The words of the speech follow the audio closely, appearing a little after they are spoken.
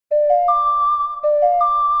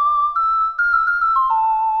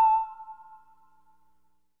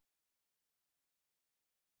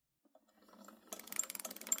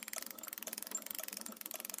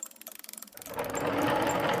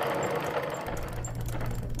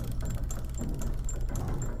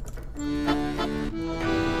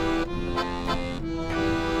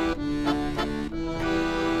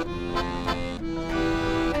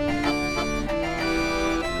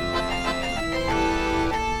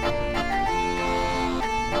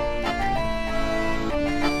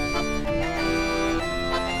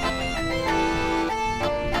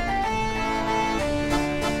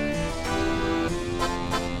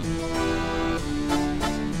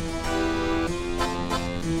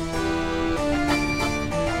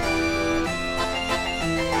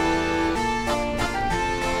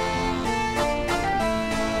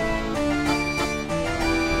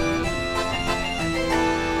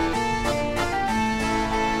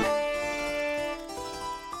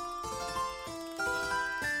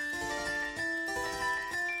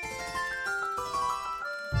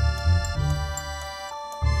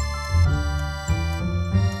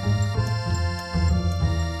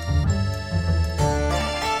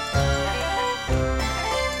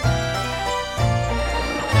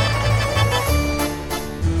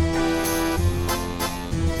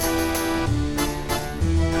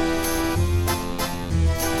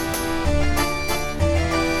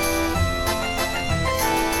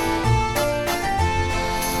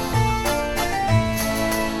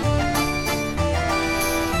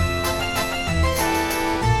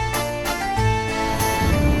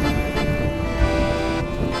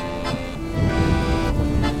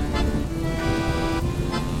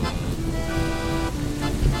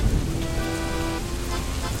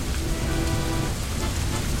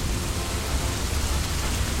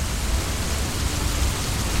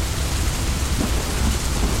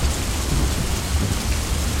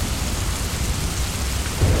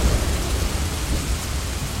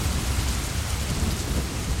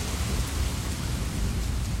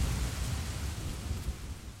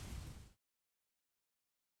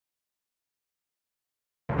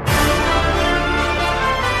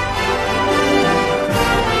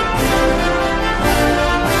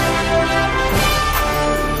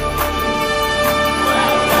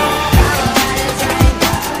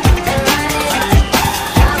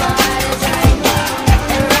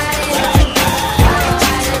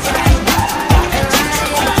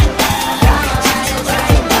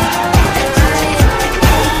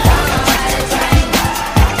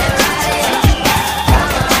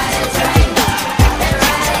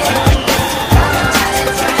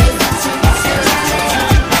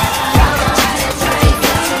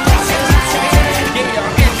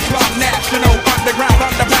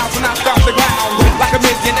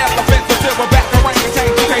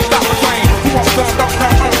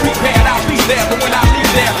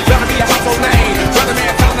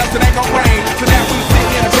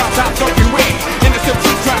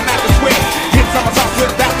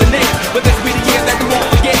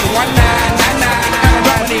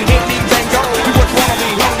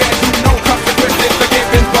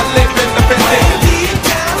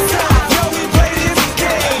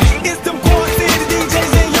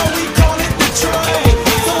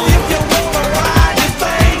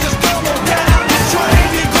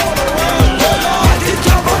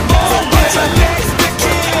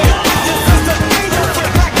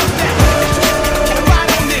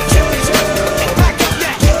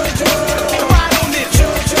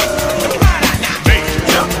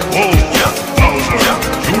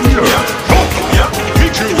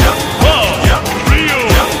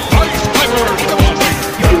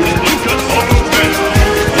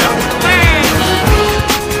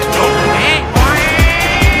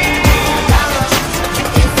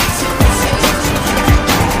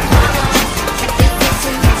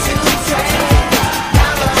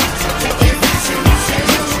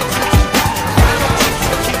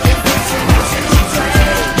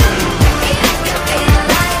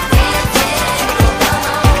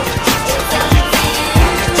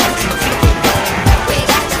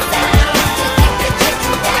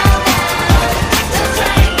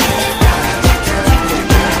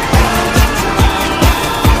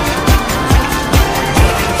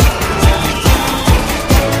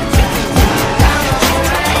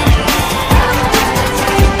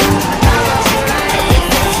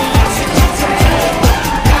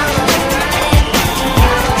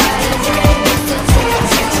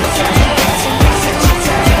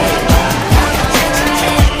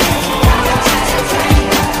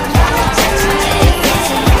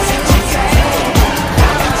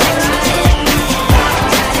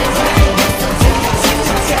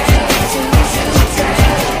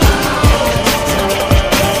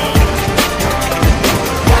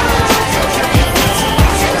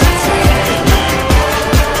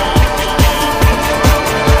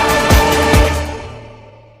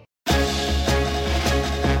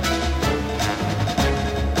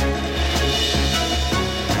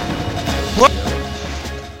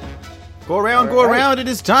go around. It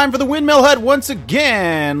is time for the Windmill Hut once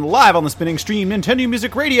again, live on the spinning stream, Nintendo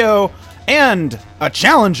Music Radio, and a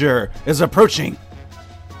challenger is approaching.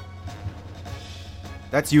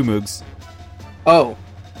 That's you, Moogs. Oh.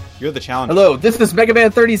 You're the challenger. Hello, this is Mega Man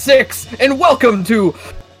 36, and welcome to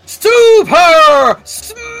Super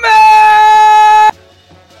Smash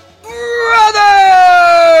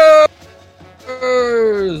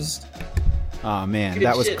Brothers! Oh man, Good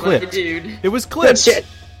that was shit, clipped. my dude. It was clipped. Good shit.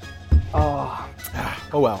 Oh.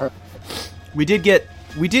 Oh well. We did get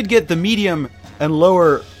the medium and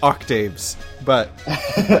lower octaves, but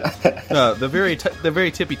the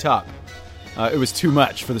very tippy top. It was too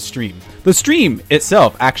much for the stream. The stream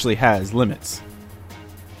itself actually has limits.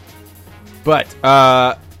 But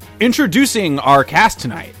introducing our cast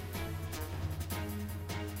tonight.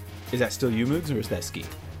 Is that still you, Moogs, or is that Ski?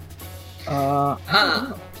 I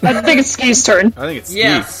think it's Ski's turn. I think it's Ski.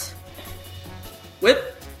 Yes.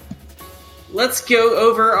 Let's go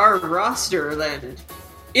over our roster then.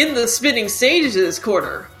 In the spinning stages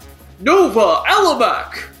corner, Nova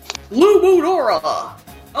Alamak, Lumunora,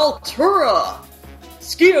 Altura,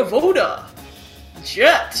 Skiavoda,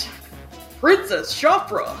 Jet, Princess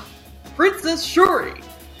Shafra, Princess Shuri,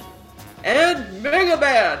 and Mega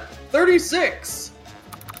Man 36.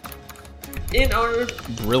 In our...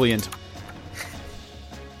 Brilliant.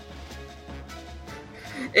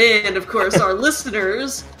 And, of course, our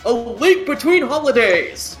listeners, A Link Between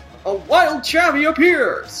Holidays, A Wild Chavy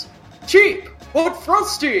Appears, Cheap but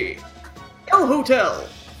Frosty, El Hotel,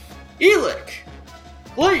 Elic,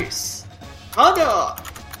 Place, Hana,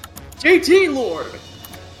 JT Lord,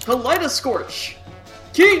 Kaleidoscorch,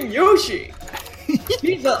 King Yoshi,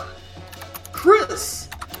 Pizza, Chris,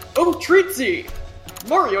 O'Treatsy,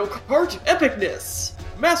 Mario Kart Epicness,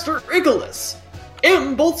 Master Igalus,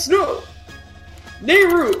 M. Bolt Snow,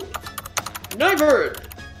 Nehru, Nybird,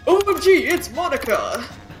 OMG, it's Monica,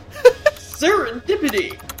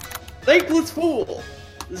 Serendipity, Thankless Fool,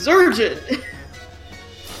 Zurgeon.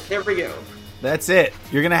 There we go. That's it.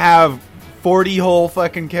 You're gonna have 40 whole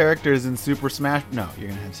fucking characters in Super Smash. No, you're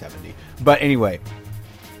gonna have 70. But anyway,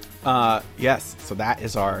 yes. So that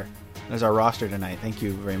is our roster tonight. Thank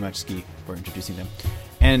you very much, Ski, for introducing them,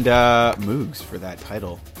 and Moogs for that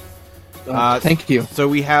title. Thank you. So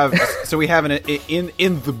we have in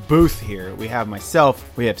the booth here. We have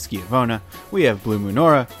myself. We have Skiavona. We have Blue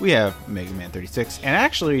Moonora. We have Mega Man 36, and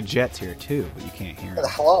actually Jet's here too, but you can't hear him.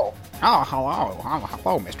 Hello. Oh,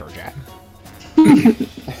 hello, Mr. Jet.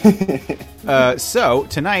 So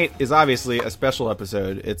tonight is obviously a special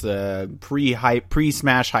episode. It's a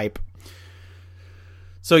pre-Smash hype.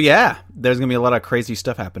 So yeah, there's gonna be a lot of crazy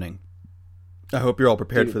stuff happening. I hope you're all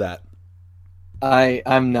prepared for that.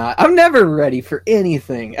 I'm not. I'm never ready for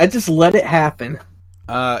anything. I just let it happen.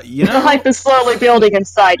 You know, The hype is slowly building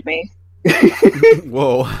inside me.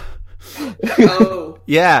 Whoa. Oh.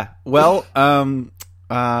 Yeah. Well,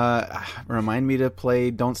 remind me to play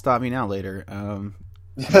 "Don't Stop Me Now" later.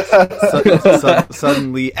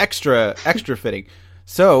 Suddenly extra fitting.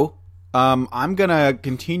 So, I'm gonna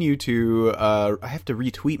continue to. I have to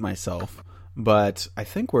retweet myself. But I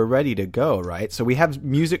think we're ready to go, right? So we have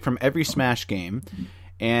music from every Smash game,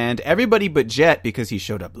 and everybody but Jet, because he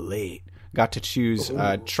showed up late, got to choose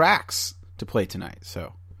tracks to play tonight.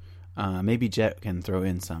 So maybe Jet can throw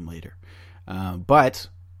in some later. But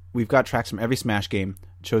we've got tracks from every Smash game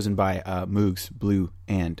chosen by Moogs, Blue,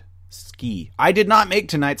 and Ski. I did not make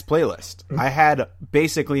tonight's playlist. I had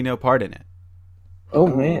basically no part in it. Oh,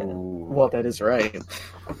 man. Well, that is right.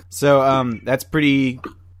 So that's pretty...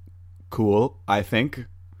 cool, I think.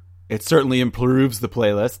 It certainly improves the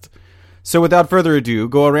playlist. So without further ado,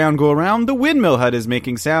 go around. The Windmill Hut is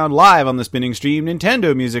making sound live on the spinning stream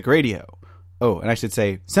Nintendo Music Radio. Oh, and I should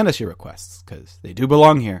say, send us your requests, because they do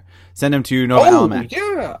belong here. Send them to Nova Alamac.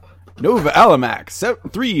 Yeah! Nova Alamac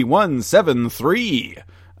 3173.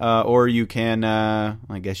 Or you can,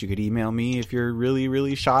 I guess you could email me if you're really,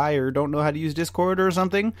 really shy or don't know how to use Discord or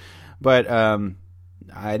something. But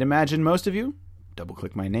I'd imagine most of you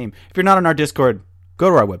double-click my name. If you're not on our Discord, go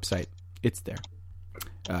to our website. It's there.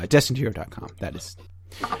 DestinedHero.com. That is.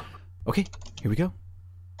 Okay, here we go.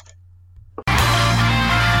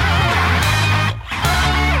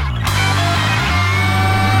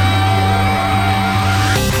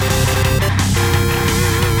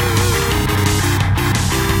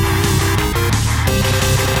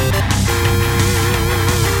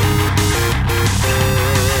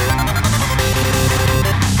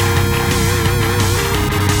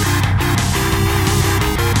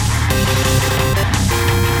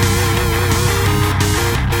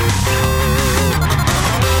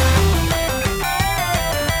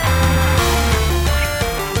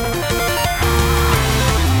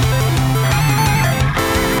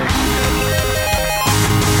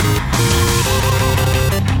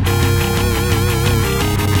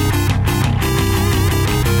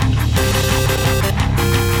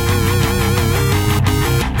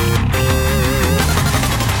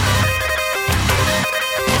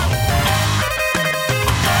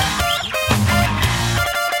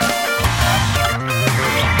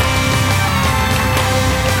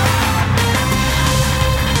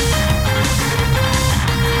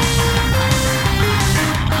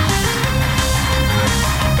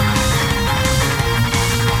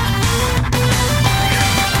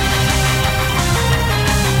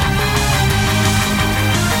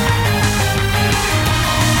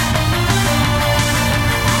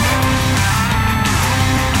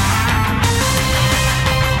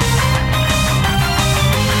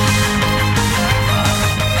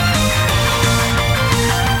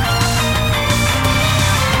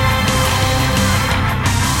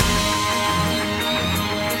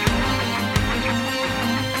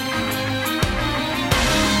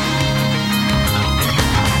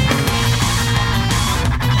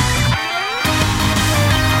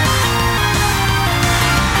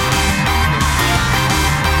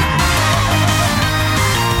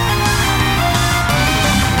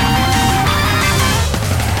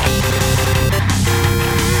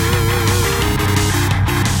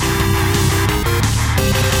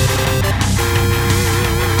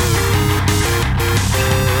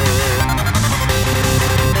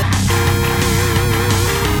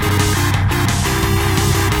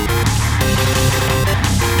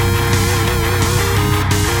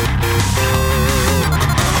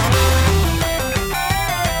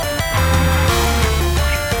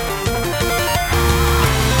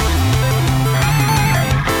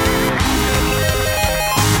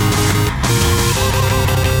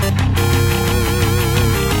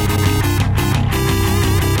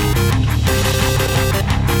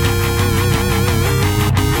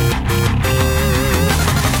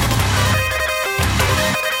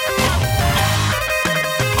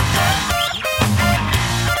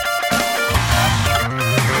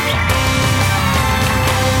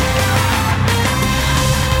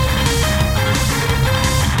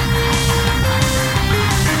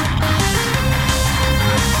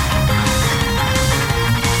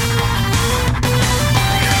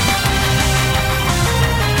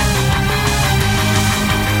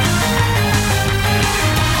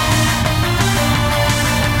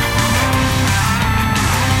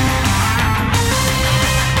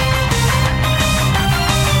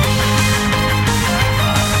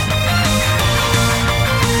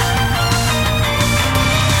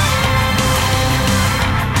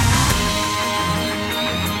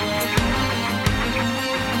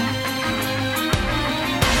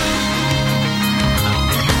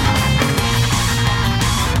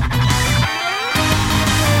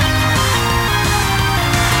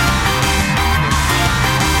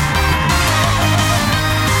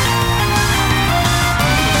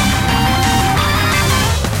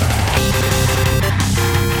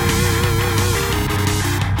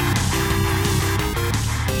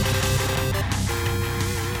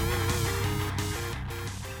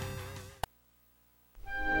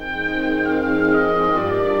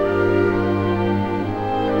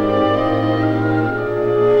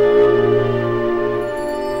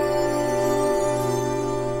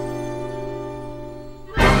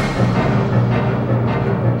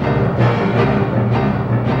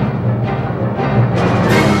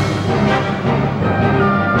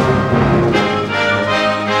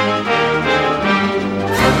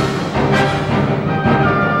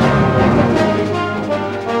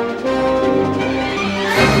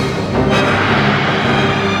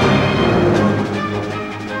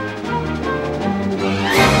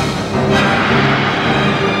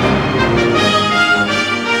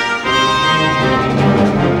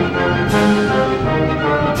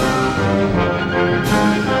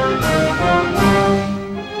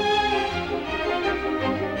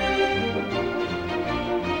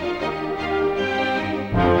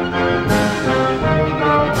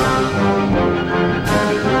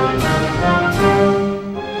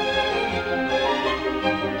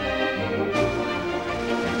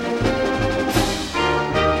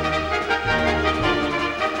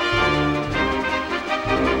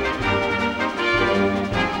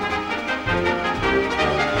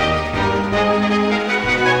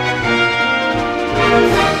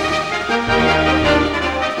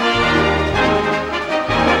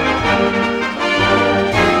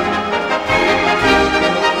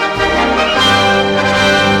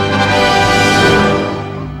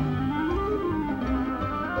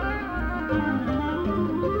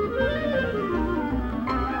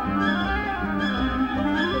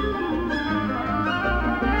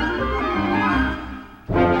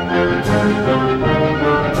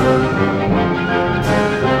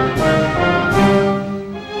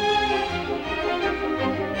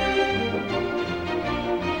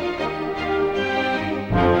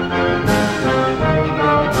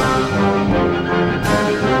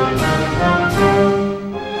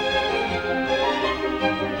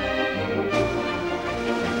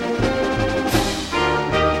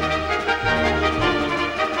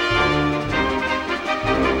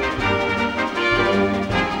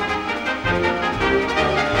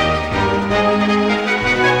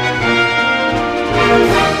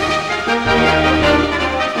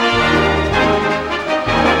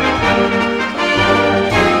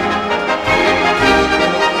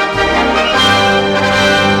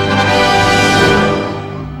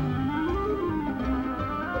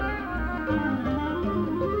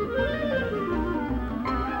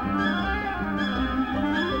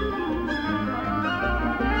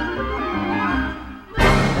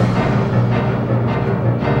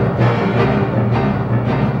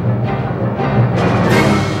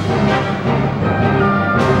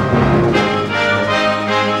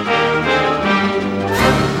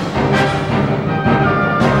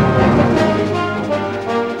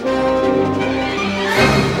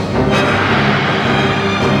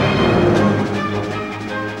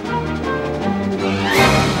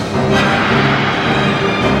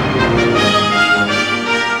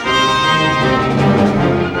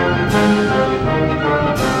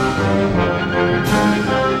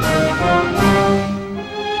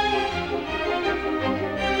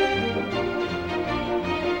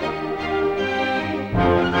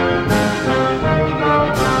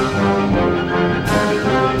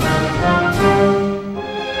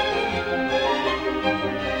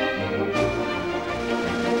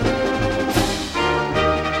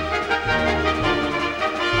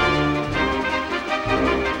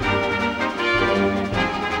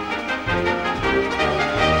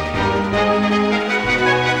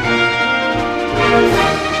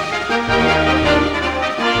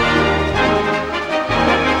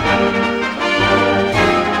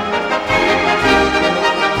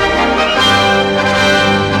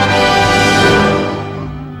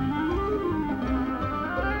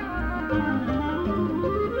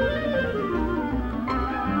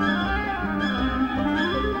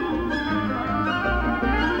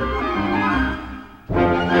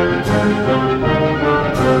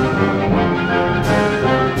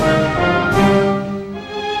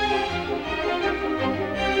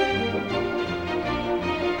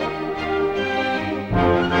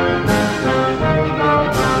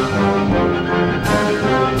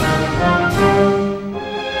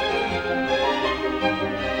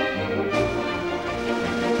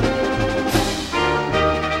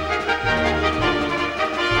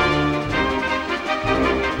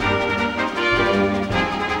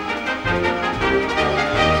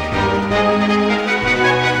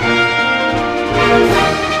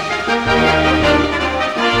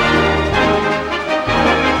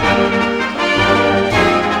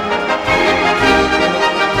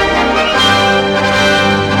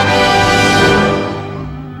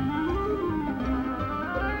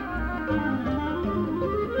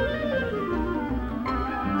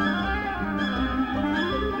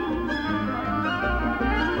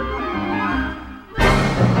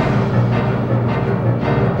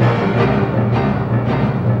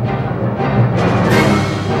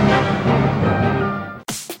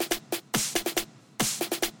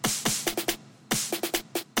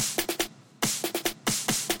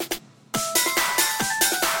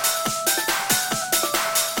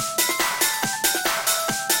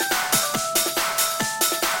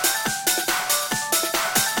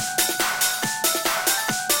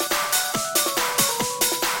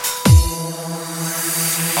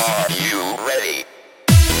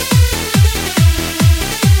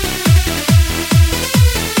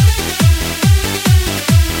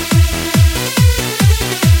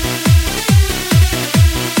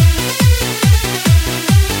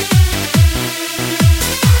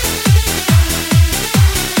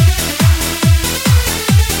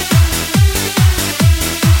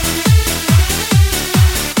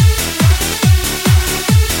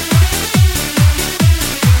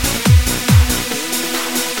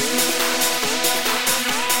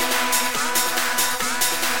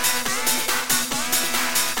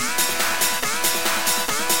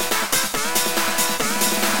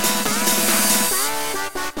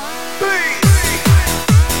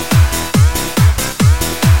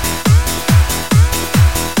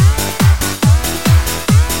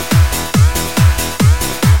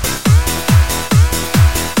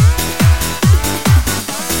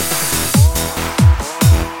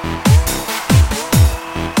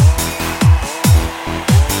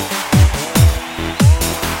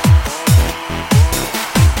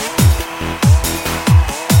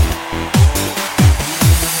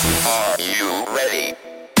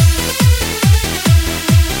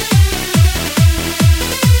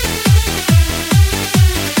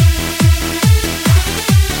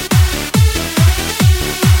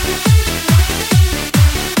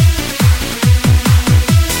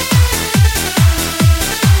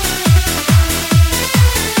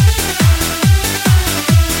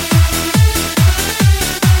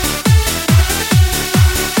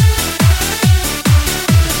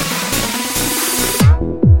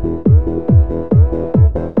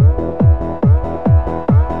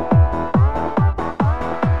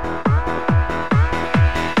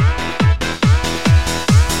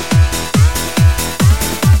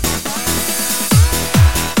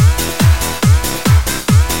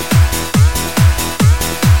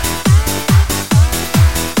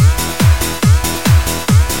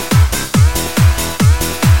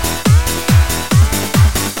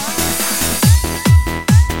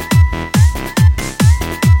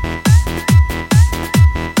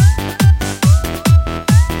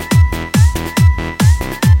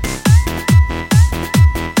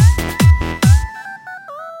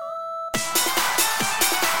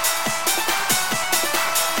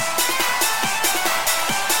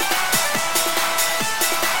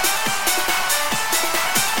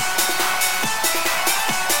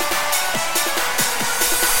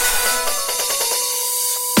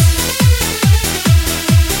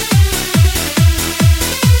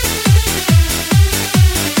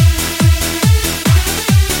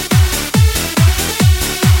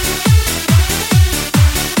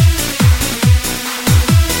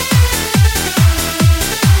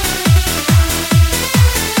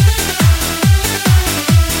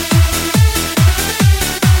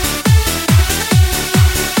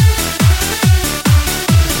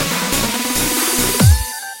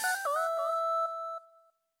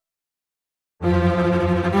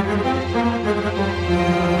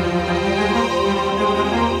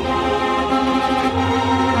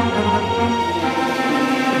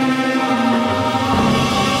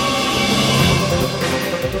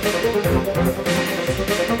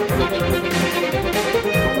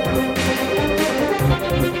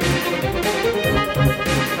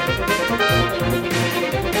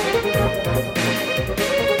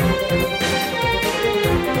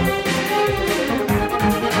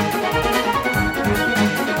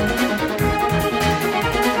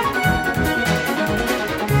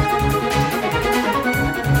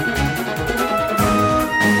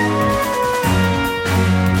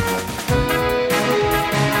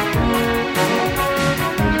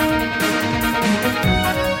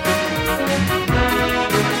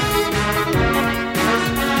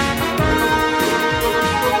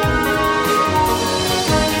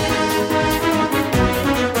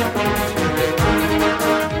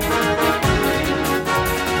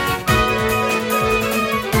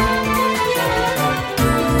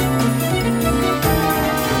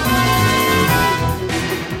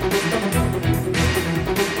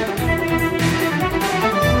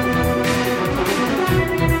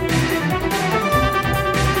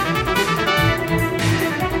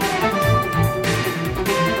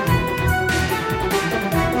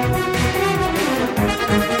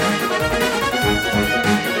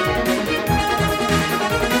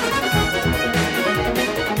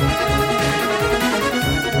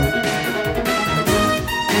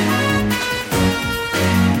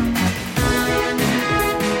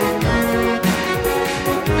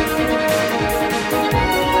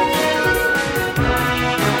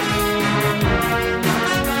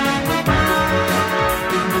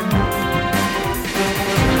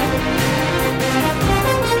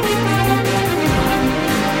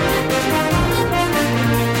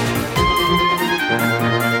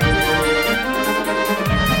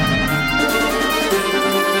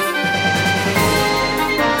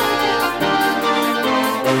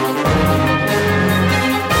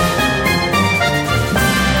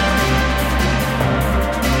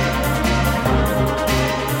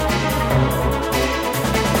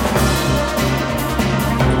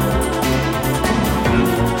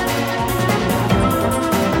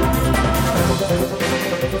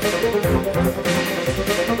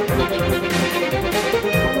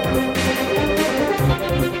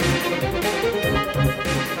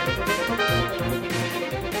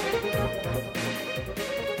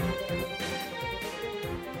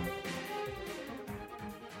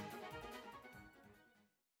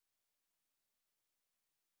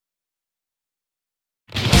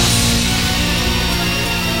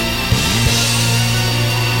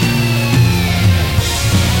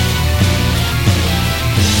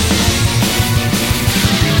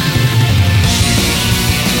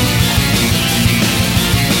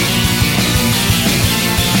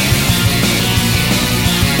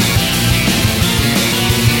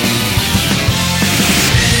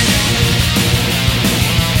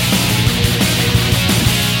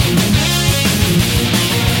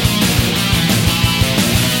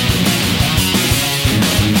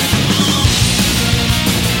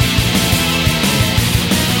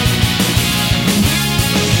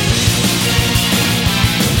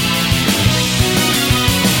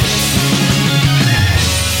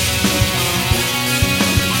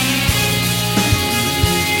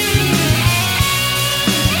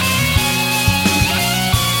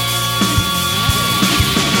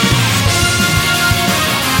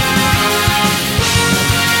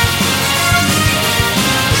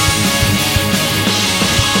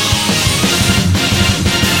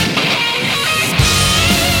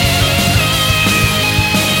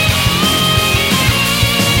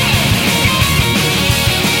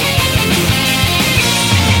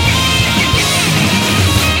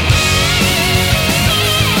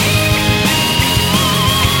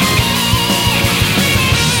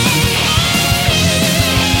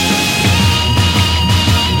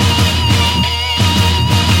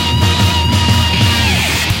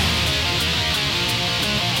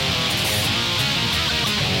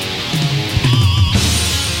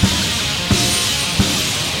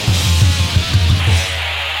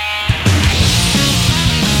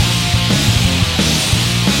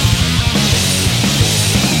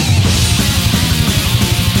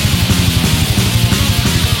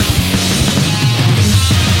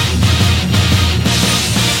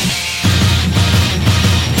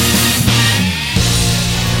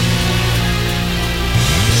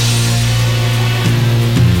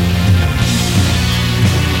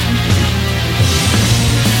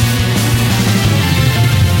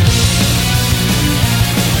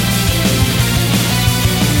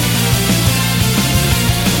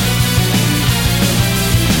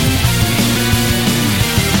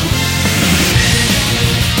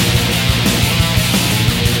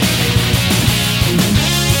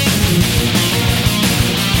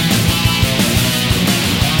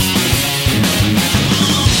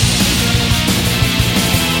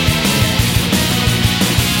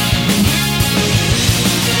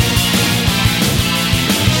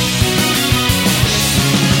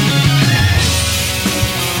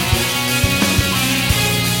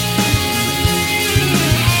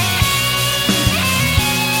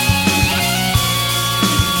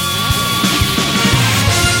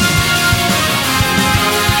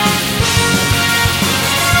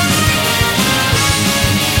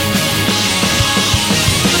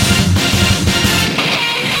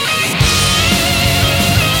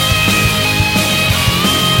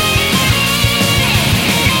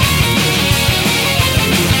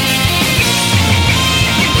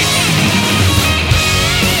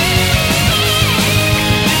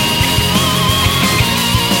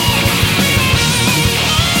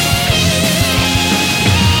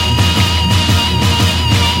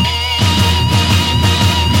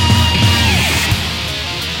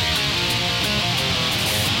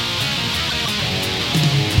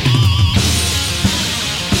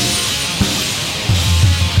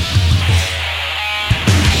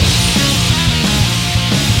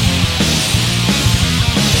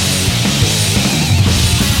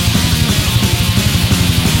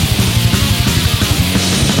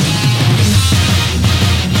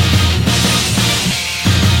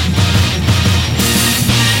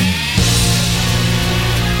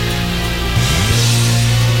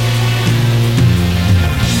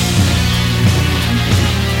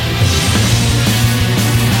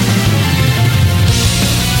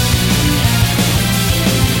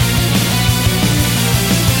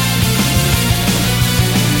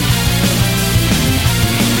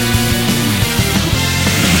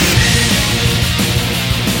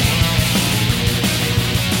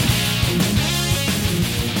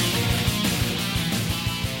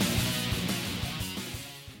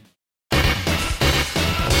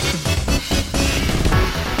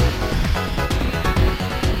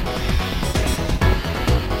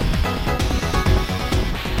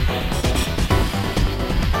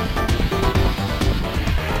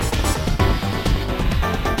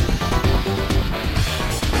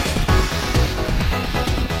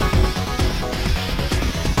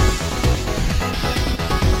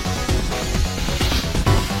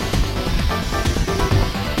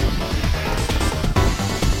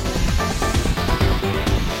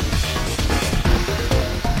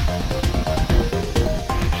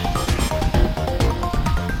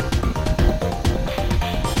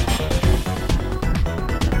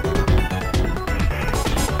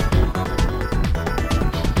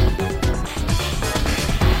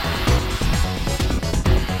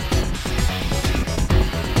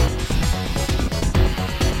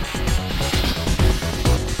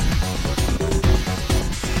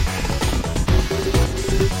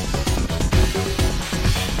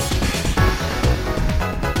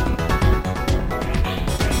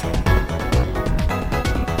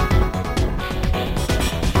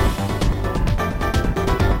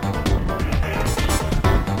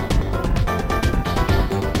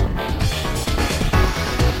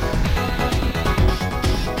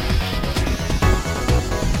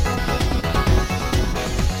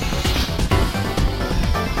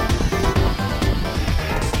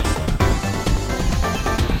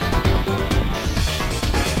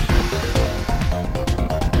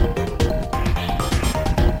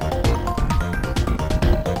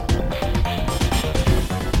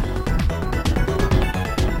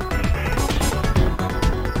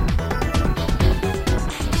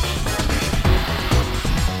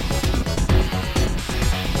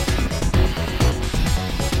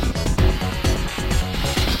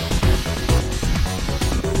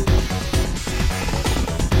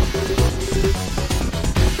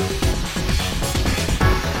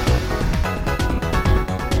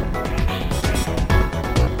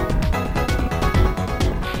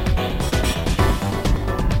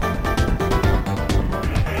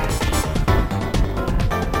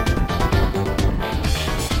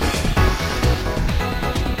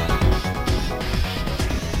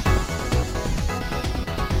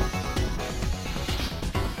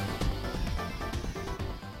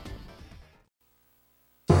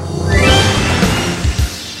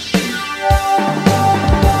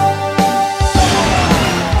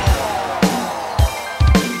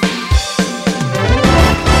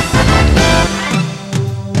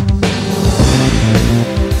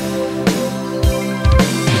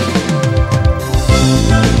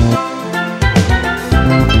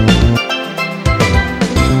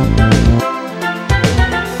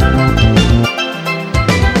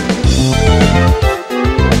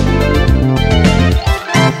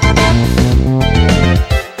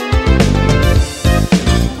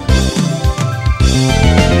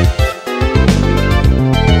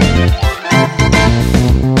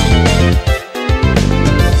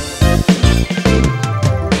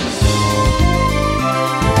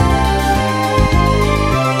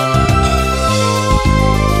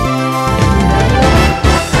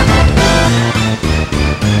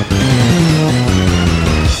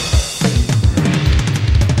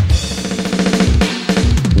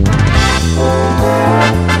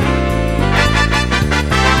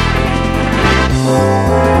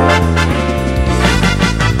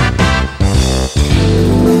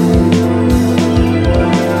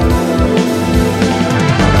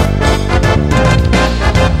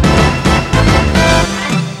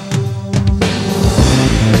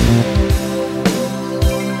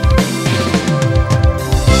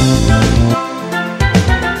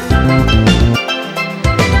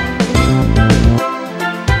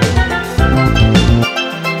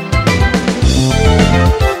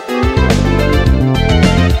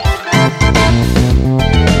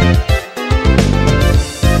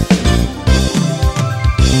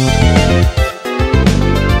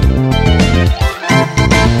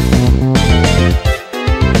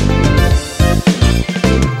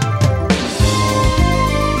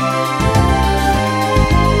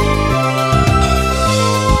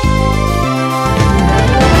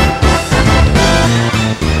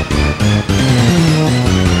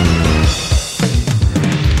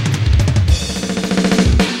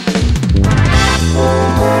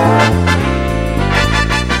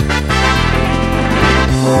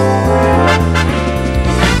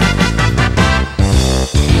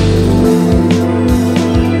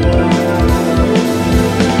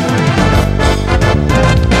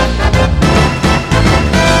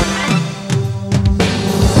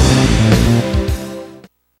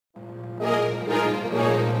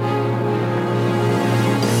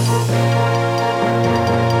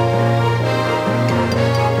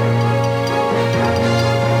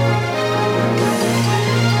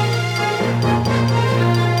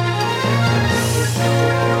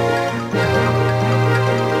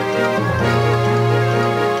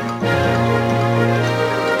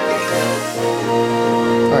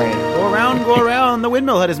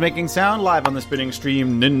 Windmill is making sound live on the spinning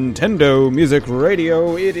stream Nintendo Music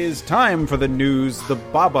Radio. It is time for the news. The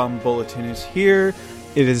Bob-omb Bulletin is here.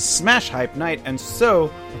 It is Smash Hype Night, and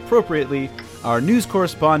so, appropriately, our news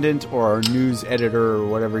correspondent, or our news editor, or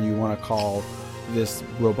whatever you want to call this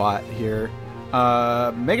robot here,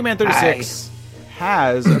 Mega Man 36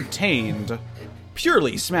 has obtained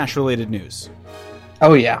purely Smash-related news.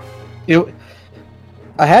 Oh yeah,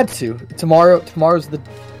 I had to. Tomorrow's the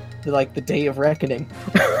day of reckoning.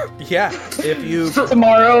 Yeah, if you...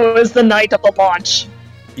 Tomorrow is the night of the launch.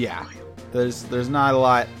 Yeah, there's not a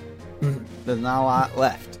lot... There's not a lot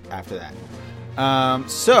left after that.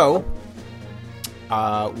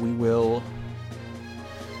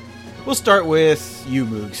 We'll start with you,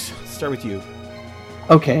 Moogs. Start with you.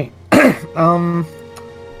 Okay.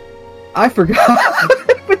 I forgot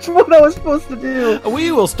which one I was supposed to do.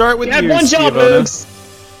 We will start with You you, had one job, Steve-Ona. Moogs.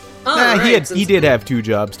 He did have 2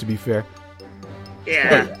 jobs, to be fair.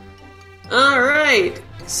 Yeah. Alright.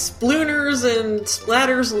 Splooners and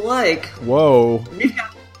splatters alike. Whoa.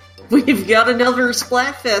 We've got another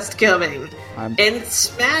Splatfest coming. I'm- And it's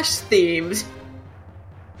Smash themed.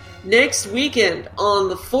 Next weekend, on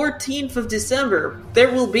the 14th of December,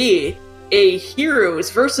 there will be a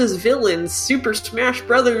Heroes vs. Villains Super Smash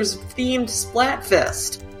Bros. Themed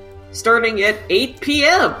Splatfest. Starting at 8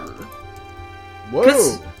 p.m.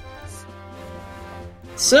 Whoa.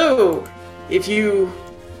 So, if you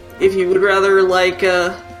would rather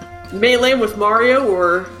melee with Mario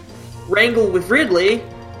or wrangle with Ridley,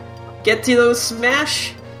 get to those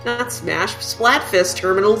Splatfest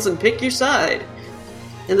terminals and pick your side.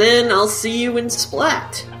 And then I'll see you in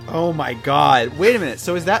Splat. Oh my god. Wait a minute.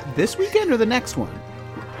 So is that this weekend or the next one?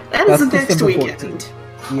 That is the That's next December weekend. 14th.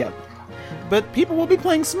 Yep. But people will be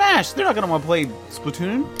playing Smash. They're not going to want to play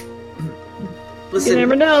Splatoon. Listen, You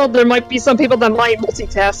never know. There might be some people that might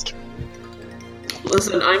multitask.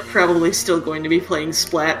 I'm probably still going to be playing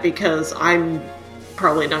Splat because I'm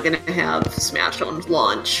probably not going to have Smash on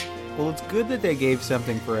launch. Well, it's good that they gave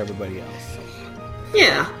something for everybody else.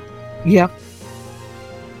 Yeah. Yeah.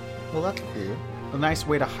 Well, that's cool. A nice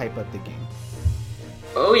way to hype up the game.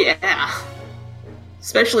 Oh yeah.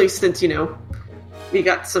 Especially since, we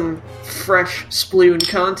got some fresh Sploon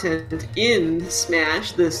content in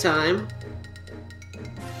Smash this time.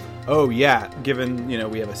 Oh yeah, given,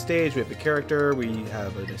 we have a stage, we have a character, we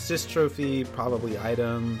have an assist trophy, probably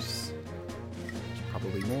items,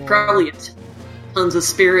 probably more. Probably tons of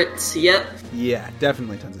spirits, yep. Yeah,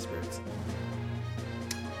 definitely tons of spirits.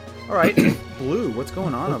 Alright, Blue, what's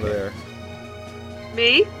going on over there?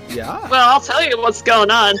 Me? Yeah? Well, I'll tell you what's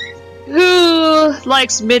going on. Who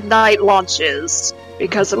likes midnight launches?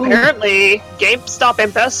 Because apparently, GameStop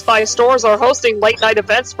and Best Buy stores are hosting late night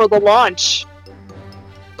events for the launch.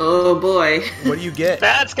 Oh boy. What do you get?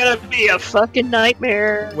 That's gonna be a fucking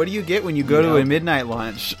nightmare. What do you get when you go to a midnight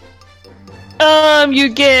launch? You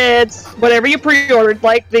get whatever you pre-ordered,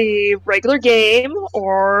 like the regular game,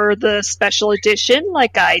 or the special edition,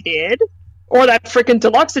 like I did, or that frickin'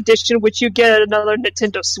 deluxe edition, which you get another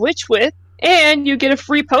Nintendo Switch with, and you get a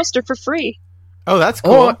free poster for free. Oh, that's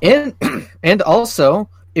cool. Oh, and also,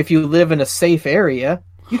 if you live in a safe area,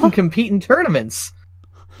 you can compete in tournaments.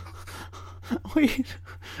 Wait,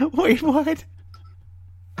 what?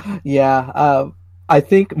 Yeah, I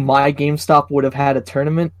think my GameStop would have had a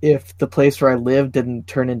tournament if the place where I live didn't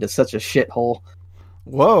turn into such a shithole.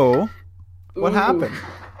 Whoa. What Ooh. happened?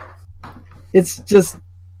 It's just...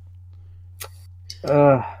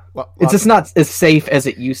 it's just not as safe as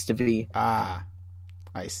it used to be. Ah,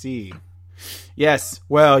 I see. Yes,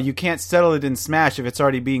 well, you can't settle it in Smash if it's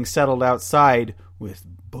already being settled outside with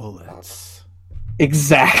bullets.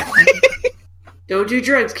 Exactly. Don't do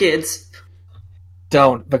drugs, kids.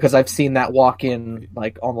 Don't, because I've seen that walk in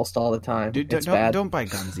almost all the time. Dude, It's bad. don't buy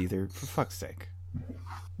guns either, for fuck's sake.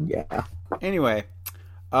 Yeah. Anyway,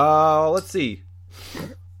 let's see.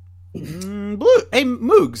 Blue, hey,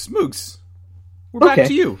 Moogs, we're back Okay.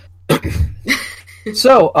 to you.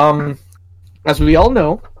 So, as we all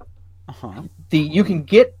know, Uh-huh. you can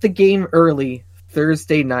get the game early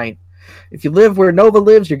Thursday night. If you live where Nova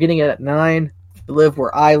lives, you're getting it at 9. If you live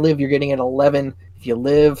where I live, you're getting it at 11. If you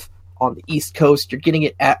live on the East Coast, you're getting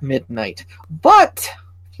it at midnight. But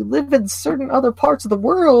if you live in certain other parts of the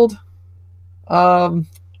world,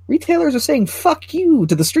 retailers are saying "fuck you"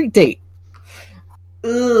 to the street date.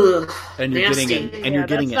 Ugh. And you're Nasty. getting it, and you're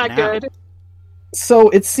getting it that's now. not good. So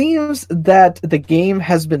it seems that the game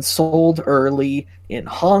has been sold early in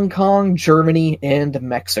Hong Kong, Germany, and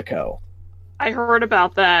Mexico. I heard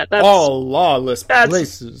about that. That's, All lawless That's-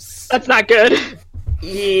 places. that's not good.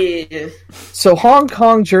 Yeah. So Hong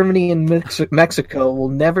Kong, Germany, and Mexico will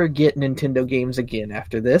never get Nintendo games again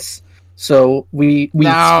after this. So we No,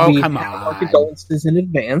 have come our on. condolences in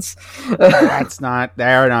advance.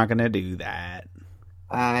 They're not going to do that.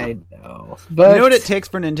 I know, but You know what it takes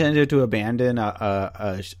for Nintendo to abandon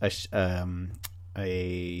a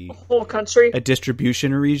Whole country.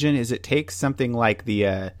 distribution region? Is it takes something like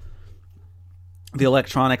the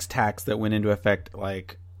electronics tax that went into effect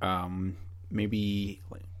like maybe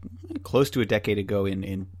close to a decade ago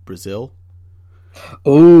in Brazil.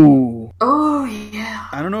 Oh, yeah.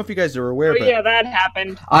 I don't know if you guys are aware, Oh, but yeah, that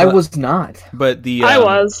happened. I was not. But the I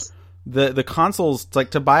was. the consoles,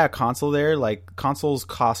 like to buy a console there, like consoles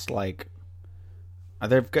cost like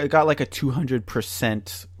they've got like a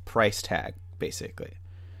 200% price tag basically.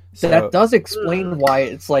 So That does explain why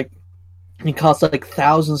it's like it costs like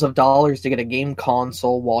thousands of dollars to get a game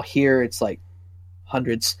console, while here it's like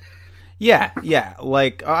hundreds. yeah,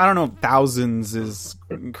 like I don't know if thousands is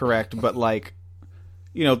correct, but like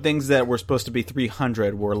things that were supposed to be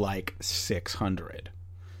 300 were like 600.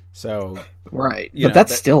 So Right, you but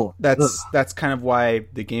know, that's that's kind of why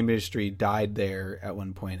the game industry died there at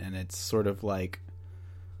one point, and it's sort of like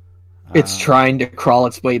it's trying to crawl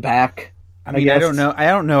its way back. I mean, guess. I don't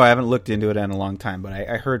know. I haven't looked into it in a long time, but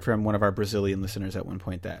I heard from one of our Brazilian listeners at one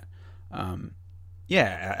point that,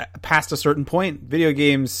 past a certain point, video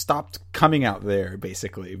games stopped coming out there,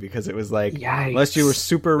 basically, because it was like, Yikes. unless you were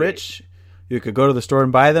super rich, you could go to the store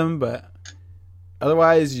and buy them, but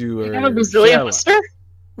otherwise you were... You have a Brazilian listener?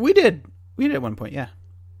 We did at one point, yeah.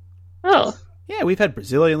 Oh. Yeah, we've had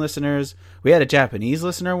Brazilian listeners. We had a Japanese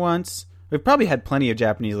listener once. We've probably had plenty of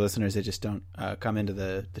Japanese listeners that just don't come into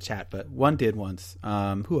the chat, but one did once.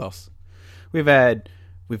 Who else? We've had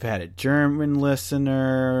a German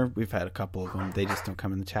listener. We've had a couple of them. They just don't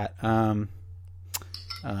come in the chat. Yeah,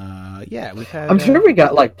 we've had. I'm sure we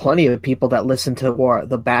got like plenty of people that listen to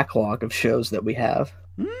the backlog of shows that we have.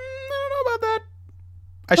 I don't know about that.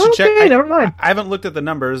 I should check. Never mind. I haven't looked at the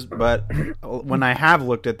numbers, but when I have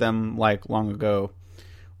looked at them like long ago,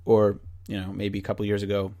 or maybe a couple years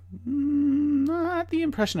ago, not the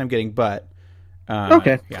impression I'm getting. But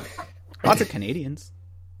Okay. Yeah, lots of Canadians.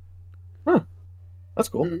 Huh. That's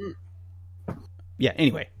cool. Yeah.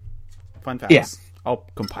 Anyway, fun facts. Yeah. I'll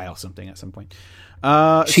compile something at some point.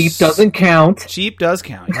 Cheap doesn't count. Cheap does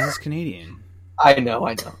count. He's Canadian. I know.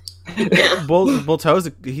 Bulto's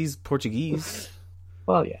he's Portuguese.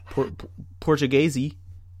 Well, yeah. Portuguese.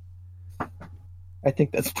 I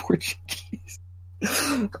think that's Portuguese.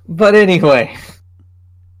 But anyway.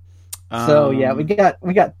 So yeah, we got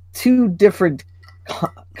three different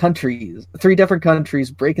countries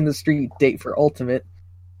breaking the street date for Ultimate.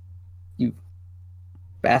 You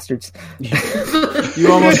bastards!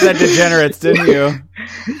 You almost said degenerates, didn't you?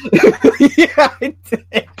 Yeah, I did.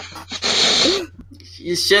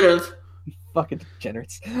 You should have. Fucking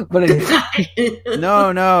degenerates. But anyway.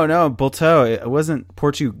 No. Bulto. It wasn't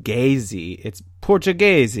Portuguese. It's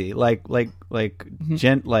Portuguese. Like what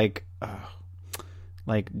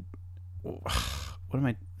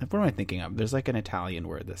am I thinking of? There's like an Italian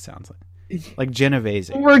word that sounds like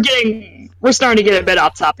Genovese. We're starting to get a bit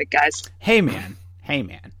off topic, guys. Hey man.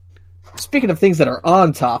 Speaking of things that are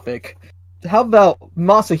on topic, how about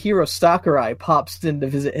Masahiro Sakurai pops in to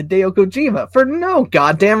visit Hideo Kojima for no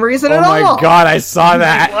goddamn reason at all? Oh my god, I saw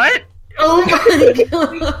that. What? Oh my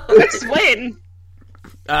god. Explain.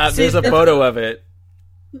 There's a photo of it.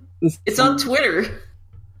 It's on Twitter.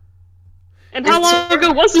 And how long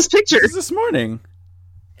ago was this picture? It's this morning.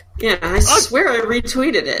 Yeah, I swear I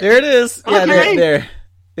retweeted it. There it is. Yeah, Okay. there.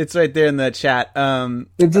 It's right there in the chat. They're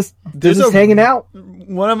just hanging out.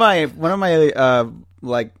 One of my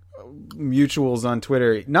like mutuals on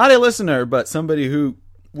Twitter, not a listener, but somebody who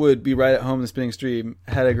would be right at home in the spinning stream,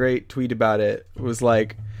 had a great tweet about it. It was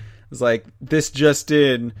like this just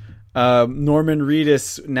in. Norman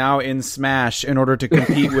Reedus now in Smash in order to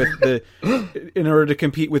compete with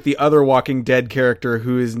the other Walking Dead character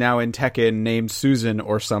who is now in Tekken named Susan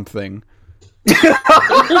or something. And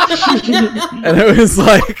it was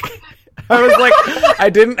like I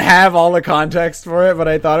didn't have all the context for it, but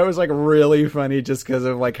I thought it was like really funny just because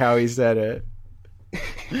of like how he said it.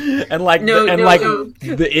 And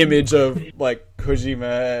the image of like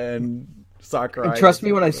Kojima and Sakurai. And trust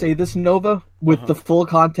me when I say this, Nova, with the full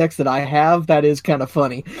context that I have, that is kind of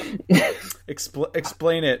funny.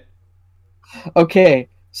 Explain it. Okay,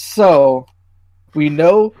 so we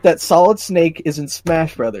know that Solid Snake is in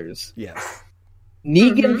Smash Brothers. Yes.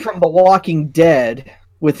 Negan from The Walking Dead,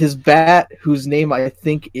 with his bat, whose name I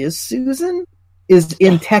think is Susan, is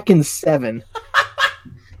in Tekken 7.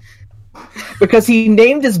 Because he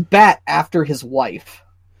named his bat after his wife.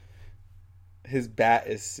 His bat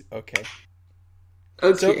is okay.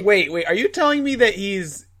 Okay. So wait, are you telling me that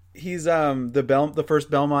he's the first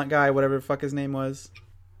Belmont guy, whatever the fuck his name was?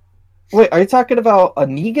 Wait, are you talking about a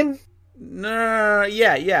Negan? No,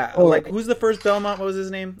 yeah. Oh, like, who's the first Belmont? What was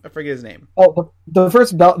his name? I forget his name. Oh, the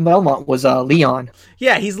first Belmont was Leon.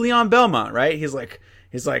 Yeah, he's Leon Belmont, right? He's like,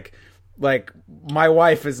 my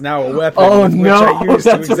wife is now a weapon with which I use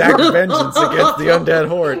to exact vengeance against the undead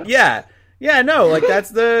horde. Yeah, no, like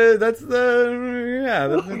it's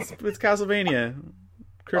Castlevania,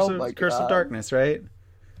 Curse of Darkness, right?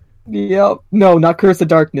 Yep. No, not Curse of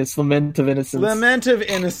Darkness. Lament of Innocence. Lament of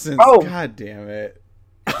Innocence. Oh. God damn it.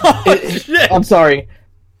 Shit. I'm sorry.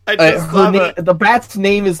 The bat's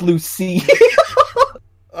name is Lucy.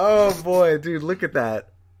 Oh boy, dude, look at that.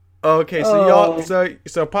 Okay, so y'all, so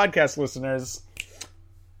podcast listeners,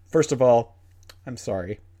 first of all, I'm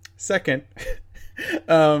sorry. Second,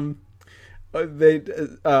 Hana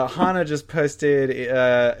just posted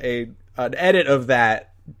an edit of that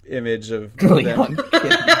image of them,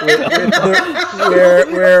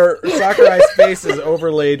 where Sakurai's face is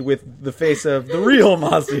overlaid with the face of the real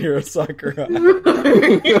Masahiro Sakurai.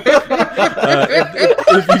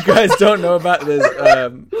 If you guys don't know about this,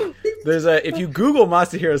 if you Google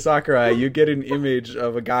Masahiro Sakurai, you get an image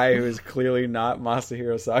of a guy who is clearly not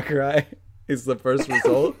Masahiro Sakurai. Is the first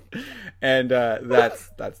result, and that's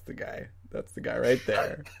the guy. That's the guy right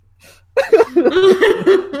there.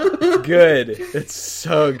 Good. It's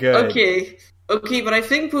so good. Okay, but I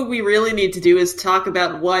think what we really need to do is talk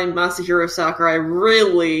about why Masahiro Sakurai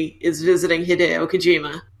really is visiting Hideo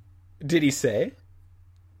Kojima. Did he say?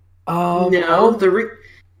 No.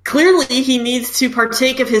 Clearly he needs to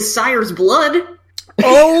partake of his sire's blood.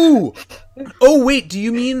 Oh, wait, do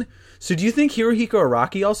you mean... So do you think Hirohiko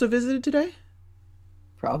Araki also visited today?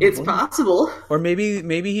 Probably. It's possible. Or maybe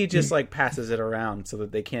he just like passes it around so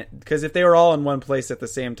that they can't... Because if they were all in one place at the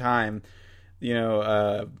same time,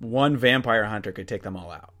 one vampire hunter could take them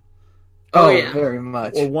all out. Oh yeah. Very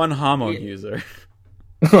much. Or one Homo user.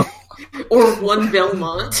 Or one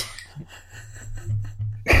Belmont.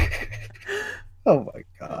 Oh my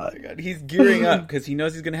god. He's gearing up because he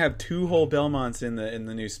knows he's going to have 2 whole Belmonts in the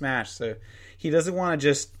new Smash, so he doesn't want to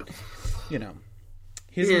just, he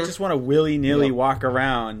doesn't just want to willy-nilly walk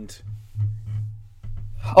around.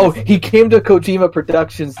 Oh, he came to Kojima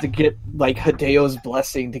Productions to get, like, Hideo's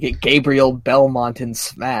blessing to get Gabriel Belmont in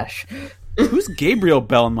Smash. Who's Gabriel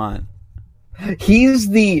Belmont? He's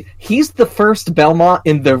the first Belmont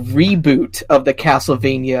in the reboot of the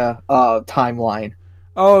Castlevania timeline.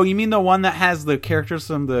 Oh, you mean the one that has the characters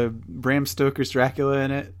from the Bram Stoker's Dracula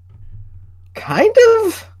in it? Kind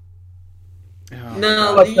of. Oh.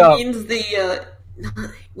 No, he means the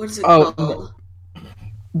what is it called?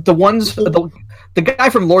 The ones the guy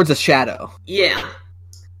from Lords of Shadow. Yeah.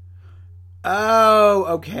 Oh,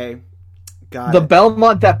 okay. Got the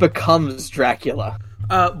Belmont that becomes Dracula.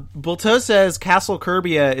 Bulto says Castle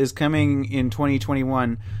Kirbia is coming in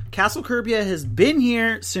 2021. Castle Kirbia has been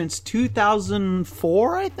here since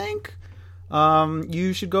 2004, I think.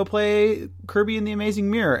 You should go play Kirby and the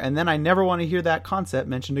Amazing Mirror, and then I never want to hear that concept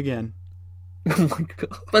mentioned again. Oh my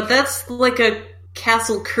god. But that's like a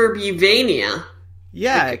Castle Kirby-vania.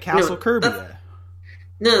 Yeah, like, Castle Kirbia.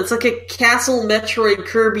 No, it's like a Castle Metroid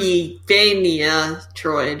Kirby-vania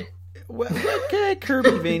Troid. Well, okay,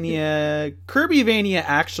 Kirby-vania. Kirby-vania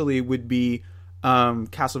actually would be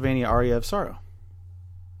Castlevania Aria of Sorrow.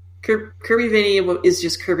 Kirby-vania is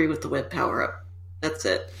just Kirby with the web power-up. That's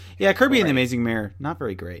it. Yeah, Kirby and the Amazing Mirror, not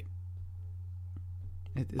very great.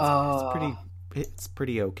 It's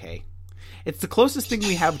pretty okay. It's the closest thing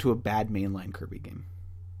we have to a bad mainline Kirby game.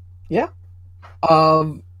 Yeah.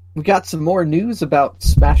 We got some more news about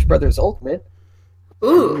Smash Brothers Ultimate.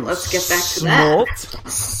 Ooh, let's get back to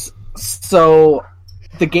that. So,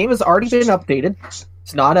 the game has already been updated.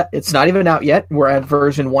 It's not even out yet. We're at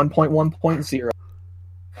version 1.1.0.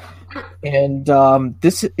 And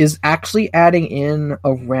this is actually adding in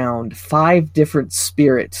around 5 different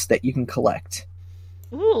spirits that you can collect.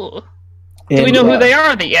 Ooh. Do we know who they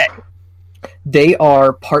are yet? They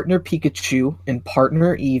are Partner Pikachu and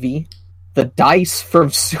Partner Eevee, the dice from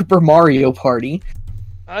Super Mario Party.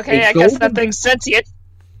 Okay, I guess that thing's sentient.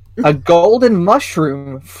 A golden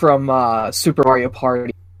mushroom from Super Mario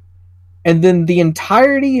Party. And then the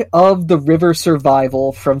entirety of the River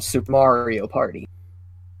Survival from Super Mario Party.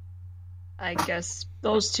 I guess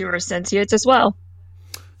those 2 are sentient as well.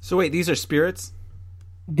 So wait, these are spirits?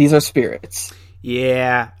 These are spirits.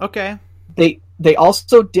 Yeah, okay. They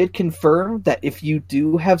also did confirm that if you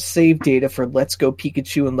do have save data for Let's Go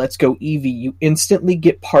Pikachu and Let's Go Eevee, you instantly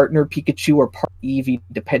get partner Pikachu or partner Eevee,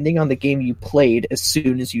 depending on the game you played, as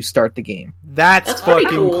soon as you start the game. That's pretty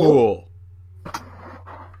fucking cool.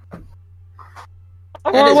 I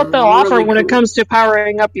wonder is what they'll really offer when it cool. comes to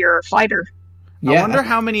powering up your fighter. I wonder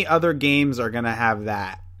how many other games are going to have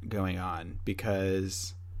that going on,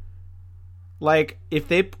 because like if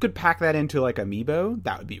they could pack that into like Amiibo,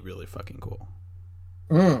 that would be really fucking cool.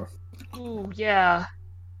 Mm. Ooh, yeah.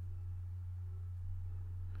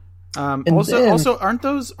 Also aren't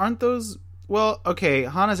those well, okay,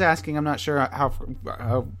 Hana's asking, I'm not sure how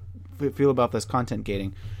I feel about this content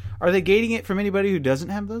gating. Are they gating it from anybody who doesn't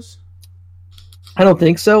have those? I don't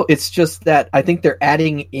think so. It's just that I think they're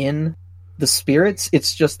adding in the spirits.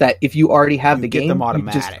 It's just that if you already have You the get game, them you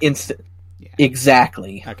automatic. just instant. Yeah.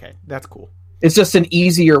 Exactly. Okay, that's cool. It's just an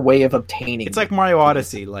easier way of obtaining. It's like Mario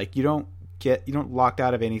Odyssey. Like you don't locked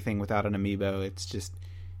out of anything without an Amiibo. It's just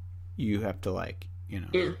you have to Yeah.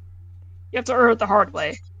 You have to earn it the hard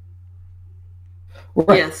way.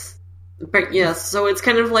 Right. Yes. But yes, so it's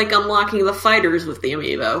kind of like unlocking the fighters with the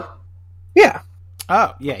Amiibo. Yeah.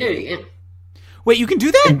 Oh, yeah. There you go. Wait, you can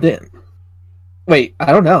do that? And then, wait,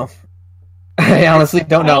 I don't know. I honestly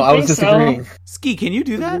don't know. I was think so. disagreeing. Ski, can you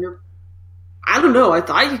do that? I don't know. I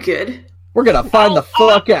thought you could. We're gonna find the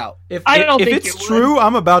fuck out. If I don't if think it's you would. true,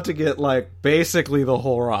 I'm about to get like basically the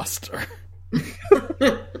whole roster.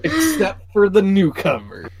 Except for the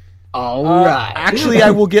newcomer. Alright. Actually,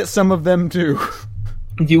 I will get some of them too.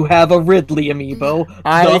 You have a Ridley amiibo.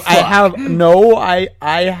 I The fuck? have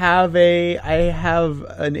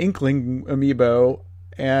an Inkling amiibo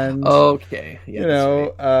and Okay. Yeah,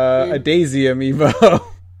 that's right. a Daisy amiibo.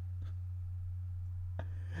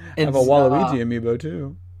 I have a It's, Waluigi amiibo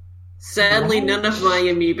too. Sadly, none of my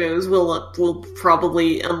amiibos will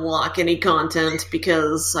probably unlock any content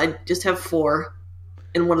because I just have 4,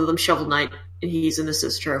 and one of them Shovel Knight, and he's an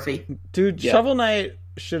assist trophy. Dude, Yeah. Shovel Knight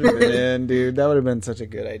should have been in, dude. That would have been such a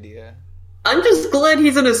good idea. I'm just glad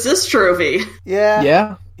he's an assist trophy.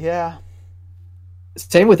 Yeah. Yeah.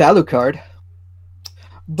 Same with Alucard.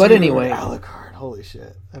 But Dude, anyway, Alucard, holy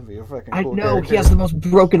shit. That'd be a fucking I cool know character. he has the most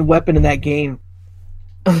broken weapon in that game.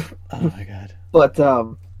 Oh my god. But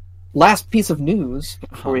last piece of news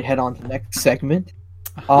before we head on to the next segment.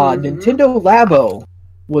 Nintendo Labo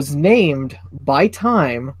was named by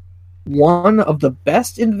Time one of the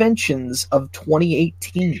best inventions of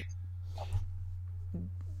 2018.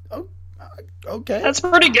 Okay. That's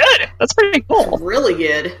pretty good. That's pretty cool. Really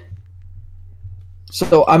good.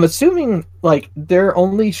 So I'm assuming like they're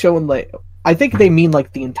only showing like I think they mean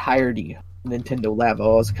like the entirety of Nintendo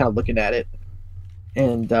Labo. I was kind of looking at it,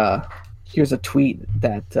 and here's a tweet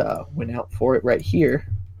that went out for it right here.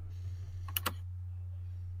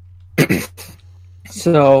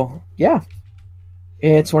 So yeah,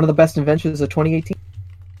 it's one of the best inventions of 2018,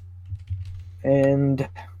 and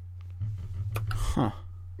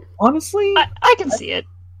honestly, I can see it.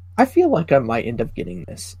 I feel like I might end up getting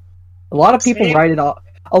this. A lot of people Same. write it off.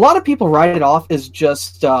 A lot of people write it off as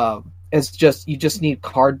just you just need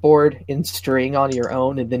cardboard and string on your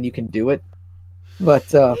own, and then you can do it.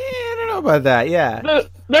 But Yeah, I don't know about that. Yeah.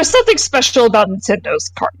 There's something special about Nintendo's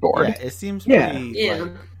cardboard. Yeah, it seems Yeah. pretty. Yeah.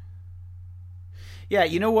 like- yeah,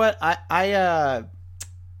 you know what?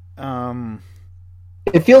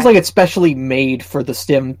 it feels like it's specially made for the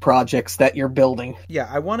STEM projects that you're building. Yeah,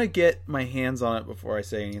 I want to get my hands on it before I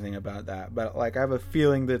say anything about that. But like, I have a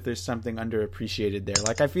feeling that there's something underappreciated there.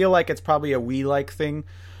 Like, I feel like it's probably a Wii-like thing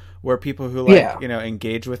where people who like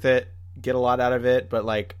engage with it get a lot out of it, but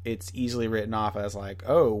like it's easily written off as like,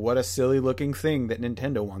 oh, what a silly looking thing that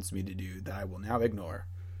Nintendo wants me to do that I will now ignore.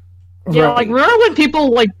 Yeah, Right. like remember when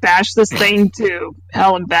people like bash this thing to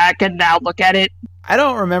hell and back, and now look at it. I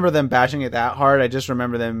don't remember them bashing it that hard. I just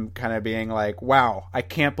remember them kind of being like, wow, I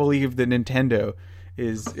can't believe that Nintendo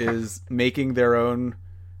is making their own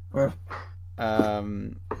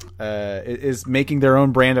is making their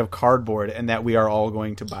own brand of cardboard, and that we are all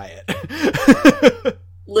going to buy it.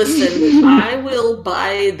 Listen, I will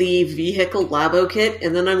buy the vehicle Labo kit,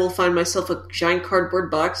 and then I will find myself a giant cardboard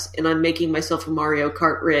box, and I'm making myself a Mario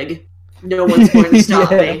Kart rig. No one's going to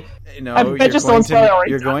stop Yeah. me. No, I bet you're you going someone's probably to already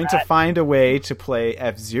you're done going to that. find a way to play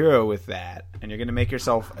F-Zero with that, and you're going to make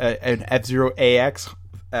yourself an F-Zero AX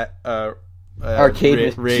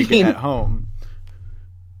Arcade rig machine. at home.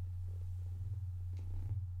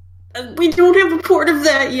 We don't have a port of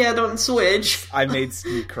that yet on Switch. I made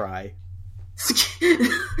Steve cry.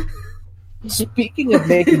 Speaking of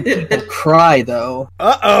making people cry, though,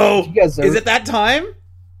 Uh-oh! You guys are- Is it that time?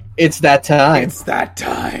 it's that time. It's that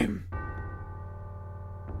time.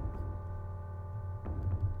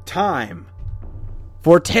 time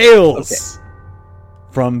for Tales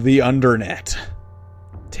from the Undernet.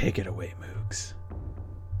 Take it away, Moogs.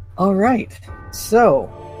 All right. So,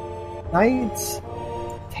 tonight's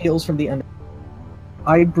Tales from the Undernet.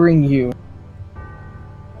 I bring you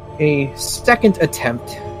a second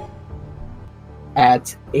attempt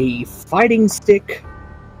at a fighting stick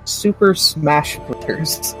Super Smash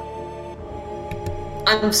Bros.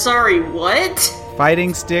 I'm sorry, what?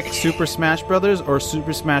 Fighting Stick Super Smash Brothers or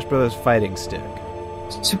Super Smash Brothers Fighting Stick?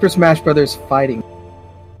 Super Smash Bros. Fighting.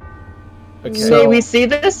 Okay. May we see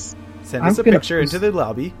this? Send us a picture into the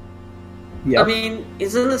lobby. Yep. I mean,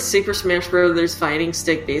 isn't the Super Smash Bros. Fighting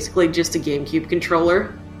stick basically just a GameCube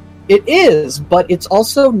controller? It is, but it's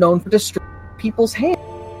also known for destroying people's hands.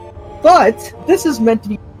 But this is meant to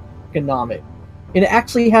be economic. It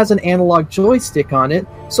actually has an analog joystick on it,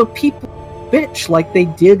 so people bitch like they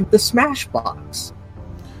did with the Smash Box.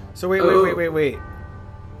 So wait.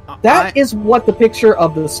 That is what the picture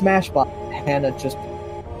of the Smash Box Hannah just.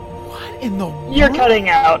 What in the world? You're cutting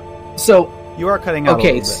out. So You are cutting out. okay,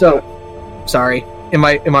 a little bit. so sorry. Am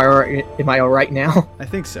I all right now? I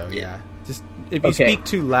think so. Yeah. Just if you Okay. speak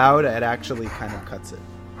too loud, it actually kind of cuts it.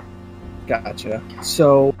 Gotcha.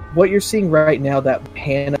 So what you're seeing right now that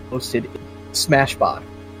Hannah posted is Smashbot.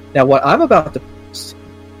 Now what I'm about to post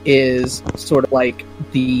is sort of like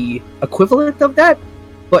the equivalent of that,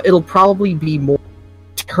 but it'll probably be more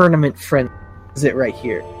tournament friendly. Is it right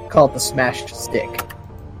here? Called the Smash Stick.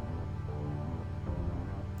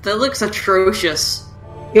 That looks atrocious.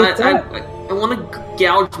 It's I want to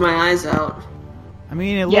gouge my eyes out. I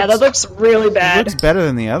mean, it Yeah, looks, that looks really it bad. looks better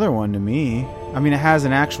than the other one to me. I mean, it has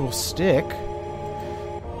an actual stick.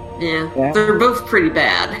 Yeah, they're both pretty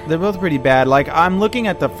bad. They're both pretty bad. Like, I'm looking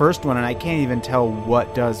at the first one and I can't even tell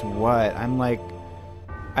what does what. I'm like,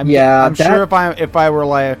 I'm sure if I were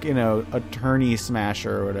like, you know, a tourney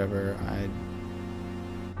smasher or whatever,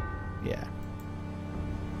 yeah.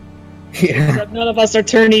 Except none of us are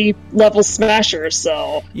tourney level smashers,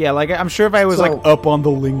 so Yeah, like I'm sure if I was So- like up on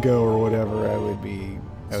the lingo or whatever, I would be.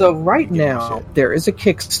 So right now, there is a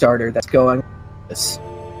Kickstarter that's going on this,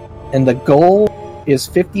 and the goal is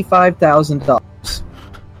 $55,000.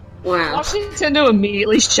 Wow. watch Nintendo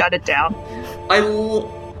immediately shut it down. I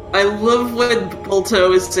love when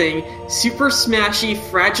Bolto is saying, super smashy,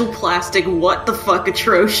 fragile plastic, what the fuck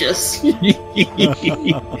atrocious.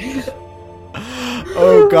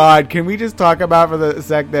 Oh God! Can we just talk about for the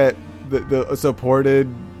sec that the supported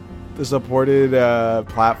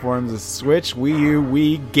platforms: the Switch, Wii U,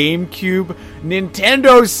 Wii, GameCube,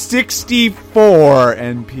 Nintendo 64,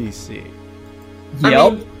 and PC. Yep. I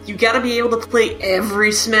mean, you gotta be able to play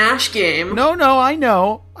every Smash game. No, I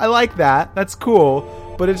know. I like that. That's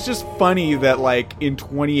cool. But it's just funny that, like, in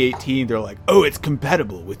 2018, they're like, oh, it's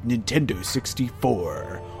compatible with Nintendo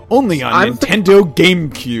 64. Only on Nintendo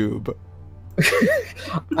GameCube.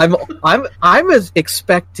 I'm as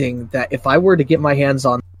expecting that if I were to get my hands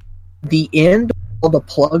on the end, all the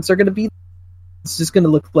plugs are going to be. It's just going to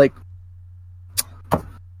look like.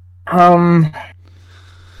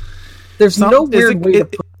 There's no weird way to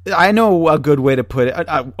put. I know a good way to put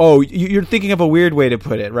it. You're thinking of a weird way to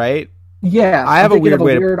put it, right? Yeah, I have a weird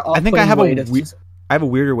way to. I think I have I have a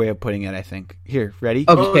weirder way of putting it. I think. Here, ready?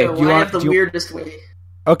 Okay. Oh, I have the weirdest way.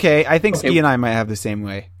 Okay, I think Ski and I might have the same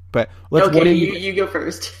way. But let's. Okay, you go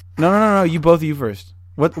first. No. You first.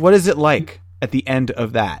 What is it like at the end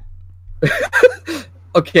of that?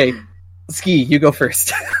 Okay, Ski, you go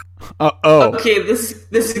first. Okay, this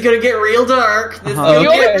is gonna get real dark. This is Uh-huh. gonna You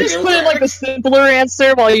get want to real just put in dark. like the simpler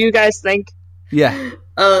answer while you guys think? Yeah.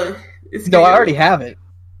 It's No, gonna I get- already have it,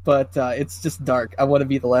 but it's just dark. I want to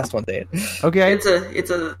be the last one to say it. Okay. It's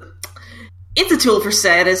a tool for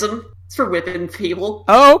sadism. It's for whipping people.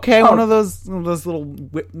 Oh, okay. One of those little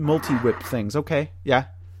multi-whip things. Okay. Yeah.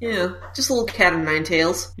 Yeah, just a little cat and nine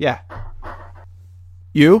tails. Yeah.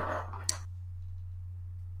 You?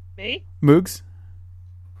 Me? Moogs?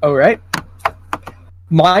 All right.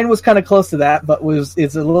 Mine was kind of close to that, but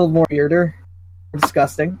it's a little more weirder,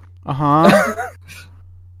 disgusting. Uh-huh.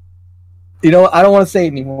 You know what? I don't want to say it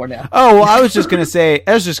anymore now. Oh, well, I was just gonna say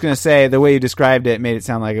the way you described it made it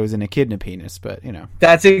sound like it was an echidna penis, but you know.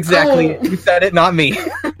 That's exactly Oh. you said it, not me. Hey,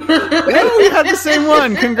 we had the same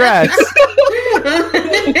one. Congrats.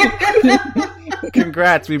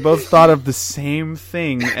 Congrats. We both thought of the same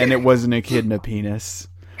thing, and it was an echidna penis.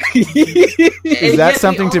 Is that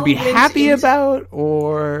something to be happy about,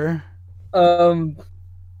 or?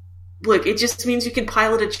 Look, it just means you can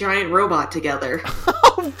pilot a giant robot together.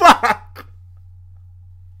 Oh, fuck!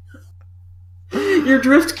 You're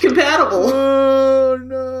drift compatible. Oh,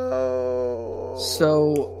 no.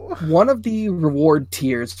 So one of the reward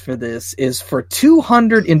tiers for this is for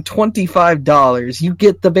 $225, you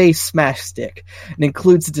get the base Smash Stick. It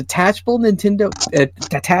includes a detachable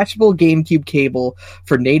detachable GameCube cable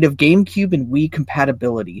for native GameCube and Wii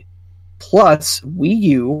compatibility, plus Wii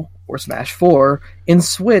U or Smash 4 and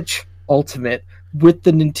Switch Ultimate with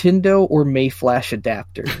the Nintendo or Mayflash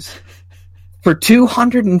adapters. For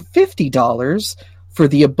 $250 for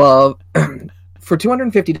the above. For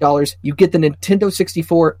 $250, you get the Nintendo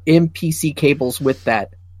 64 and PC cables with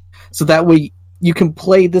that. So that way you can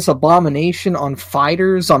play this abomination on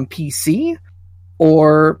Fighters on PC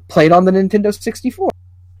or play it on the Nintendo 64.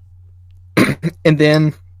 And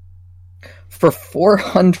then for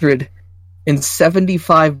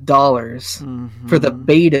 $475 for the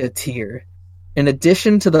beta tier, in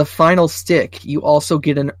addition to the final stick, you also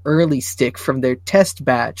get an early stick from their test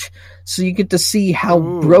batch, so you get to see how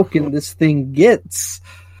broken this thing gets.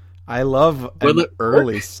 I love an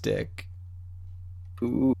early stick.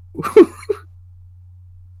 Ooh.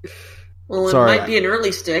 Well, it might be an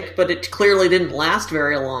early stick, but it clearly didn't last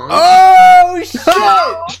very long. Oh, shit!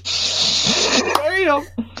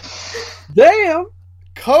 Damn!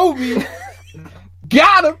 Kobe!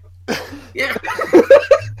 Got him! Yeah.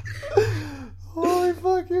 Holy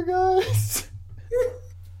fuck, you guys!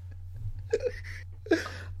 Oh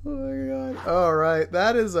my god! All right,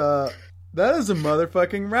 that is a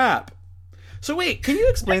motherfucking wrap. So wait, can you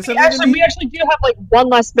explain something to me? We actually do have like one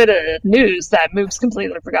last bit of news that Moobs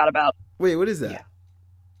completely forgot about. Wait, what is that?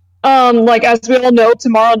 Like as we all know,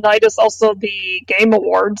 tomorrow night is also the Game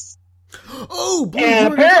Awards. Oh, boy,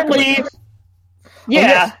 and apparently,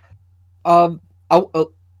 yeah.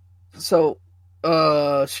 So,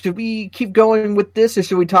 should we keep going with this, or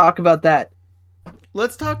should we talk about that?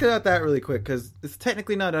 Let's talk about that really quick, because it's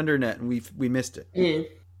technically not Undernet, and we missed it. Mm.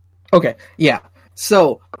 Okay, yeah.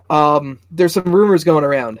 So, there's some rumors going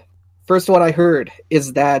around. First one I heard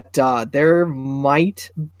is that there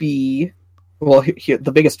might be, well,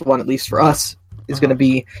 the biggest one, at least for us, is going to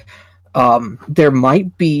be, there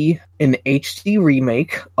might be an HD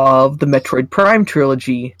remake of the Metroid Prime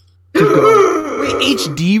trilogy to go. Wait,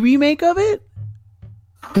 HD remake of it?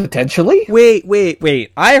 Potentially?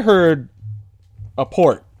 Wait. I heard a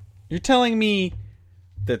port. You're telling me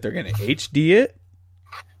that they're going to HD it?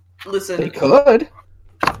 Listen, They could.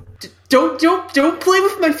 Don't play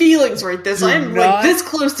with my feelings right this. I'm like this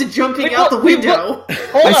close to jumping out the window.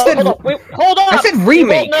 Hold on. I said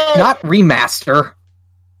remake, not remaster.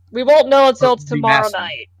 We won't know until Or tomorrow remaster.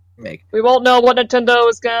 night. Remake. We won't know what Nintendo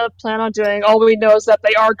is going to plan on doing. All we know is that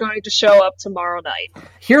they are going to show up tomorrow night.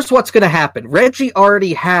 Here's what's going to happen. Reggie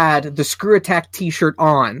already had the Screw Attack t-shirt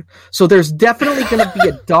on, so there's definitely going to be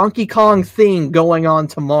a Donkey Kong thing going on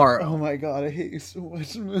tomorrow. Oh my god, I hate you so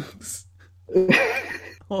much, Moose.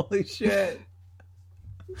 Holy shit.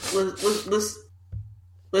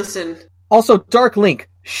 Listen. Also, Dark Link,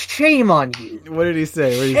 shame on you. What did he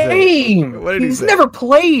say? Shame! What did he He's say? never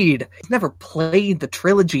played the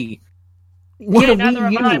trilogy. Get a neither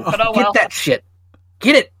Wii have I, U. but oh well. Get that shit.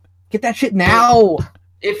 Get it. Get that shit now.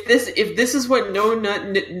 If this is what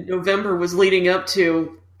November was leading up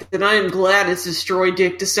to, then I am glad it's Destroy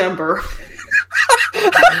Dick December.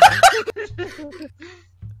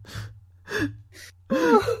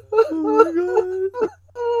 Oh my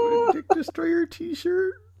god. Dick Destroyer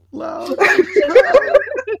t-shirt. Loud.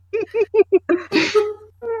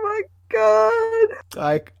 Oh my god.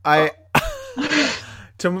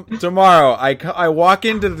 Tomorrow, I walk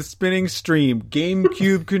into the spinning stream,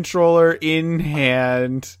 GameCube controller in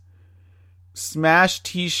hand, Smash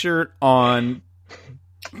t-shirt on.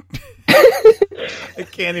 I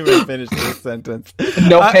can't even finish this sentence.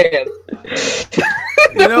 No pan.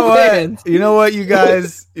 You know what? You know what, you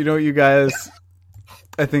guys?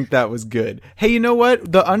 I think that was good. Hey, you know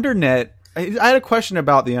what? The Undernet. I had a question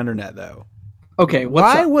about the Undernet, though. Okay,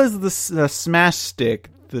 why was the Smash Stick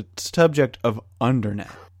the subject of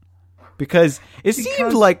Undernet? Because it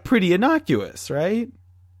seemed like pretty innocuous, right?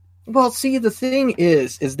 Well, see, the thing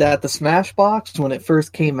is that the Smash Box, when it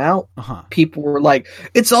first came out, people were like,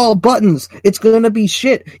 it's all buttons, it's gonna be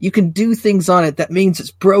shit, you can do things on it, that means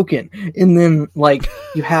it's broken. And then, like,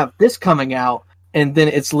 you have this coming out, and then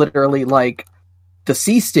it's literally like, the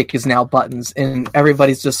C-Stick is now buttons, and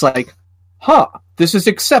everybody's just like, this is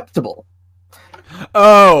acceptable.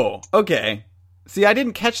 Oh, okay. See, I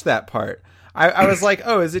didn't catch that part. I was like,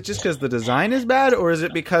 oh, is it just because the design is bad, or is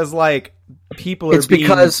it because, like, people are being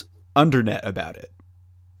Undernet about it?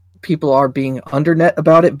 People are being Undernet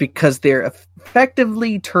about it because they're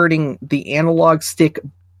effectively turning the analog stick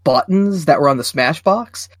buttons that were on the Smash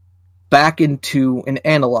Box back into an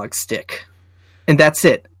analog stick. And that's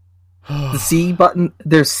it. The C button.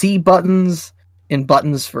 There's C buttons and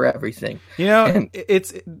buttons for everything. You know, And-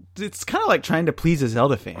 it's kind of like trying to please a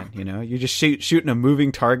Zelda fan. You know, you're just shooting a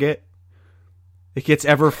moving target. It gets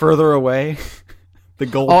ever further away. The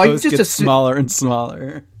goalpost gets smaller and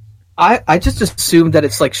smaller. I just assumed that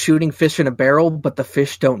it's like shooting fish in a barrel, but the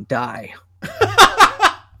fish don't die.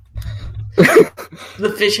 The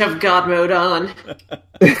fish have God mode on.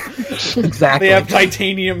 Exactly. They have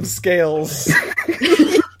titanium scales.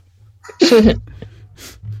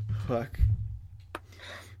 Fuck.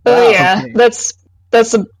 Oh Wow, yeah, okay.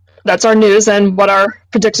 that's our news and what our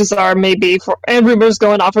predictions are maybe for and rumors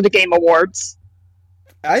going off for the Game Awards.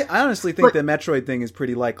 I honestly think the Metroid thing is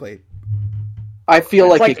pretty likely. I feel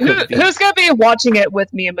like it could be. Who's gonna be watching it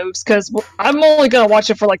with me and Moose? Because I'm only gonna watch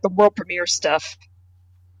it for like the world premiere stuff.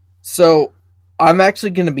 So I'm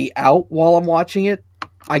actually going to be out while I'm watching it.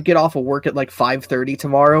 I get off of work at like 5:30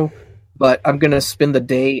 tomorrow, but I'm going to spend the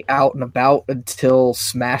day out and about until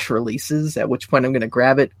Smash releases, at which point I'm going to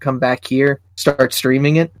grab it, come back here, start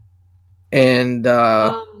streaming it. And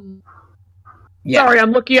yeah. Sorry,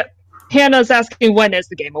 I'm looking at Hannah's asking when is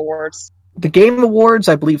the Game Awards. The Game Awards,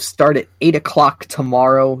 I believe, start at 8 o'clock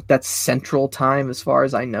tomorrow. That's Central Time, as far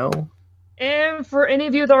as I know. And for any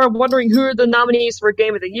of you that are wondering who the nominees for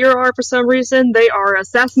Game of the Year are for some reason, they are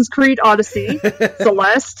Assassin's Creed Odyssey,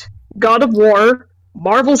 Celeste, God of War,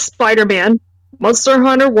 Marvel's Spider-Man, Monster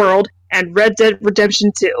Hunter World, and Red Dead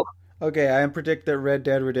Redemption 2. Okay, I predict that Red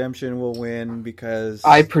Dead Redemption will win because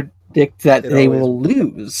I predict that they will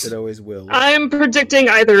lose. It always will. I'm predicting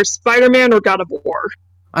either Spider-Man or God of War.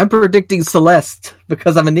 I'm predicting Celeste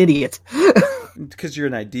because I'm an idiot. Because you're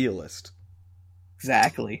an idealist.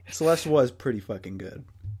 Exactly. Celeste was pretty fucking good.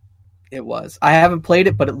 It was. I haven't played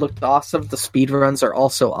it, but it looked awesome. The speedruns are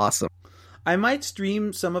also awesome. I might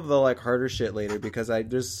stream some of the like harder shit later because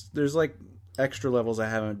there's like extra levels I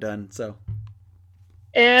haven't done. So,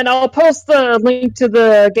 and I'll post the link to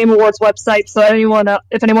the Game Awards website so if anyone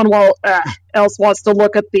else wants to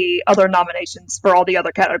look at the other nominations for all the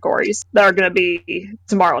other categories that are going to be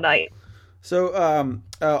tomorrow night. So,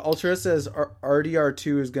 Ultra says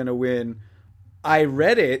RDR2 is going to win. I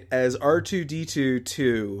read it as R2D2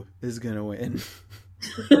 2 is going to win.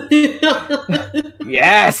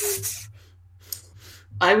 Yes!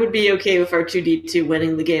 I would be okay with R2D2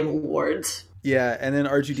 winning the Game Awards. Yeah, and then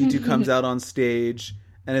R2D2 comes out on stage,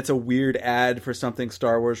 and it's a weird ad for something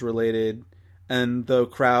Star Wars related, and the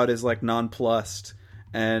crowd is like nonplussed,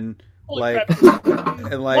 and like, watch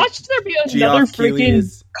there be another Geoff Keighley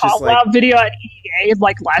freaking call out video at EA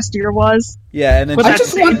like last year was. Yeah, and then with that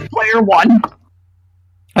same player one.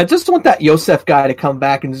 I just want that Yosef guy to come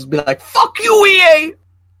back and just be like, "Fuck you, EA!"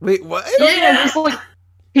 Wait, what? Yeah.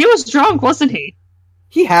 He was drunk, wasn't he?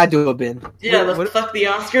 He had to have been. Yeah, fuck the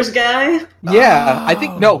Oscars guy? Yeah, I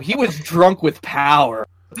think, no, he was drunk with power.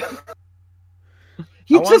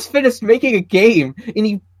 He just finished making a game, and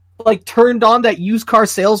he, like, turned on that used car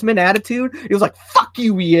salesman attitude. He was like, "Fuck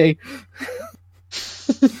you, EA!"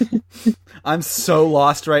 I'm so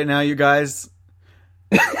lost right now, you guys.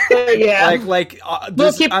 Yeah.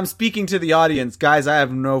 I'm speaking to the audience. Guys, I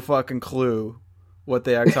have no fucking clue what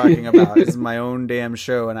they are talking about. This is my own damn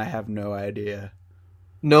show, and I have no idea.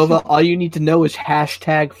 Nova, all you need to know is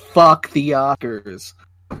hashtag fuck the Oscars.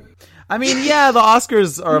 I mean, yeah, the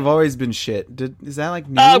Oscars have always been shit. Is that like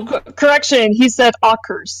new? Correction, he said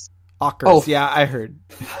Oscars. Oscars, Oh. yeah, I heard.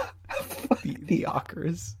 the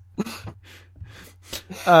Oscars.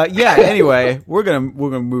 Yeah, anyway, we're gonna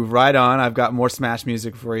move right on. I've got more Smash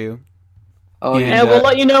music for you. Oh, yeah. And we'll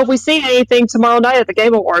let you know if we see anything tomorrow night at the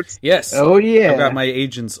Game Awards. Yes. Oh, yeah. I've got my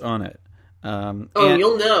agents on it.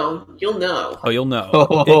 You'll know. You'll know. Oh, you'll know.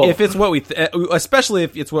 Oh. If it's what we especially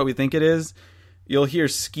if it's what we think it is, you'll hear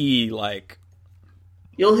Ski like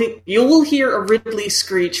You will hear a Ridley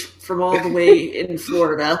screech from all the way in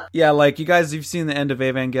Florida. yeah, like you've seen the end of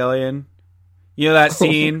Evangelion. You know that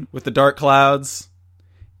scene with the dark clouds?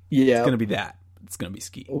 Yeah. It's gonna be that. It's gonna be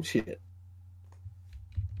Ski. Oh, shit.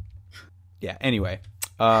 Yeah, anyway.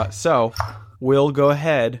 So we'll go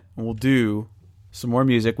ahead and we'll do some more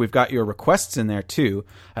music. We've got your requests in there too.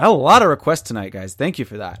 I had a lot of requests tonight, guys. Thank you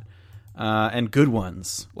for that. And good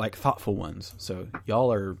ones, like thoughtful ones. So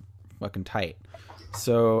y'all are fucking tight.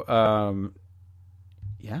 So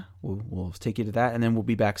yeah, we'll take you to that, and then we'll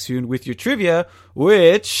be back soon with your trivia.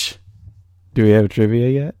 Which do we have trivia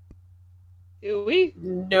yet? Do we?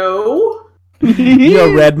 No.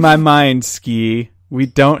 You read my mind, Ski. We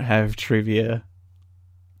don't have trivia.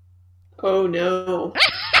 Oh no.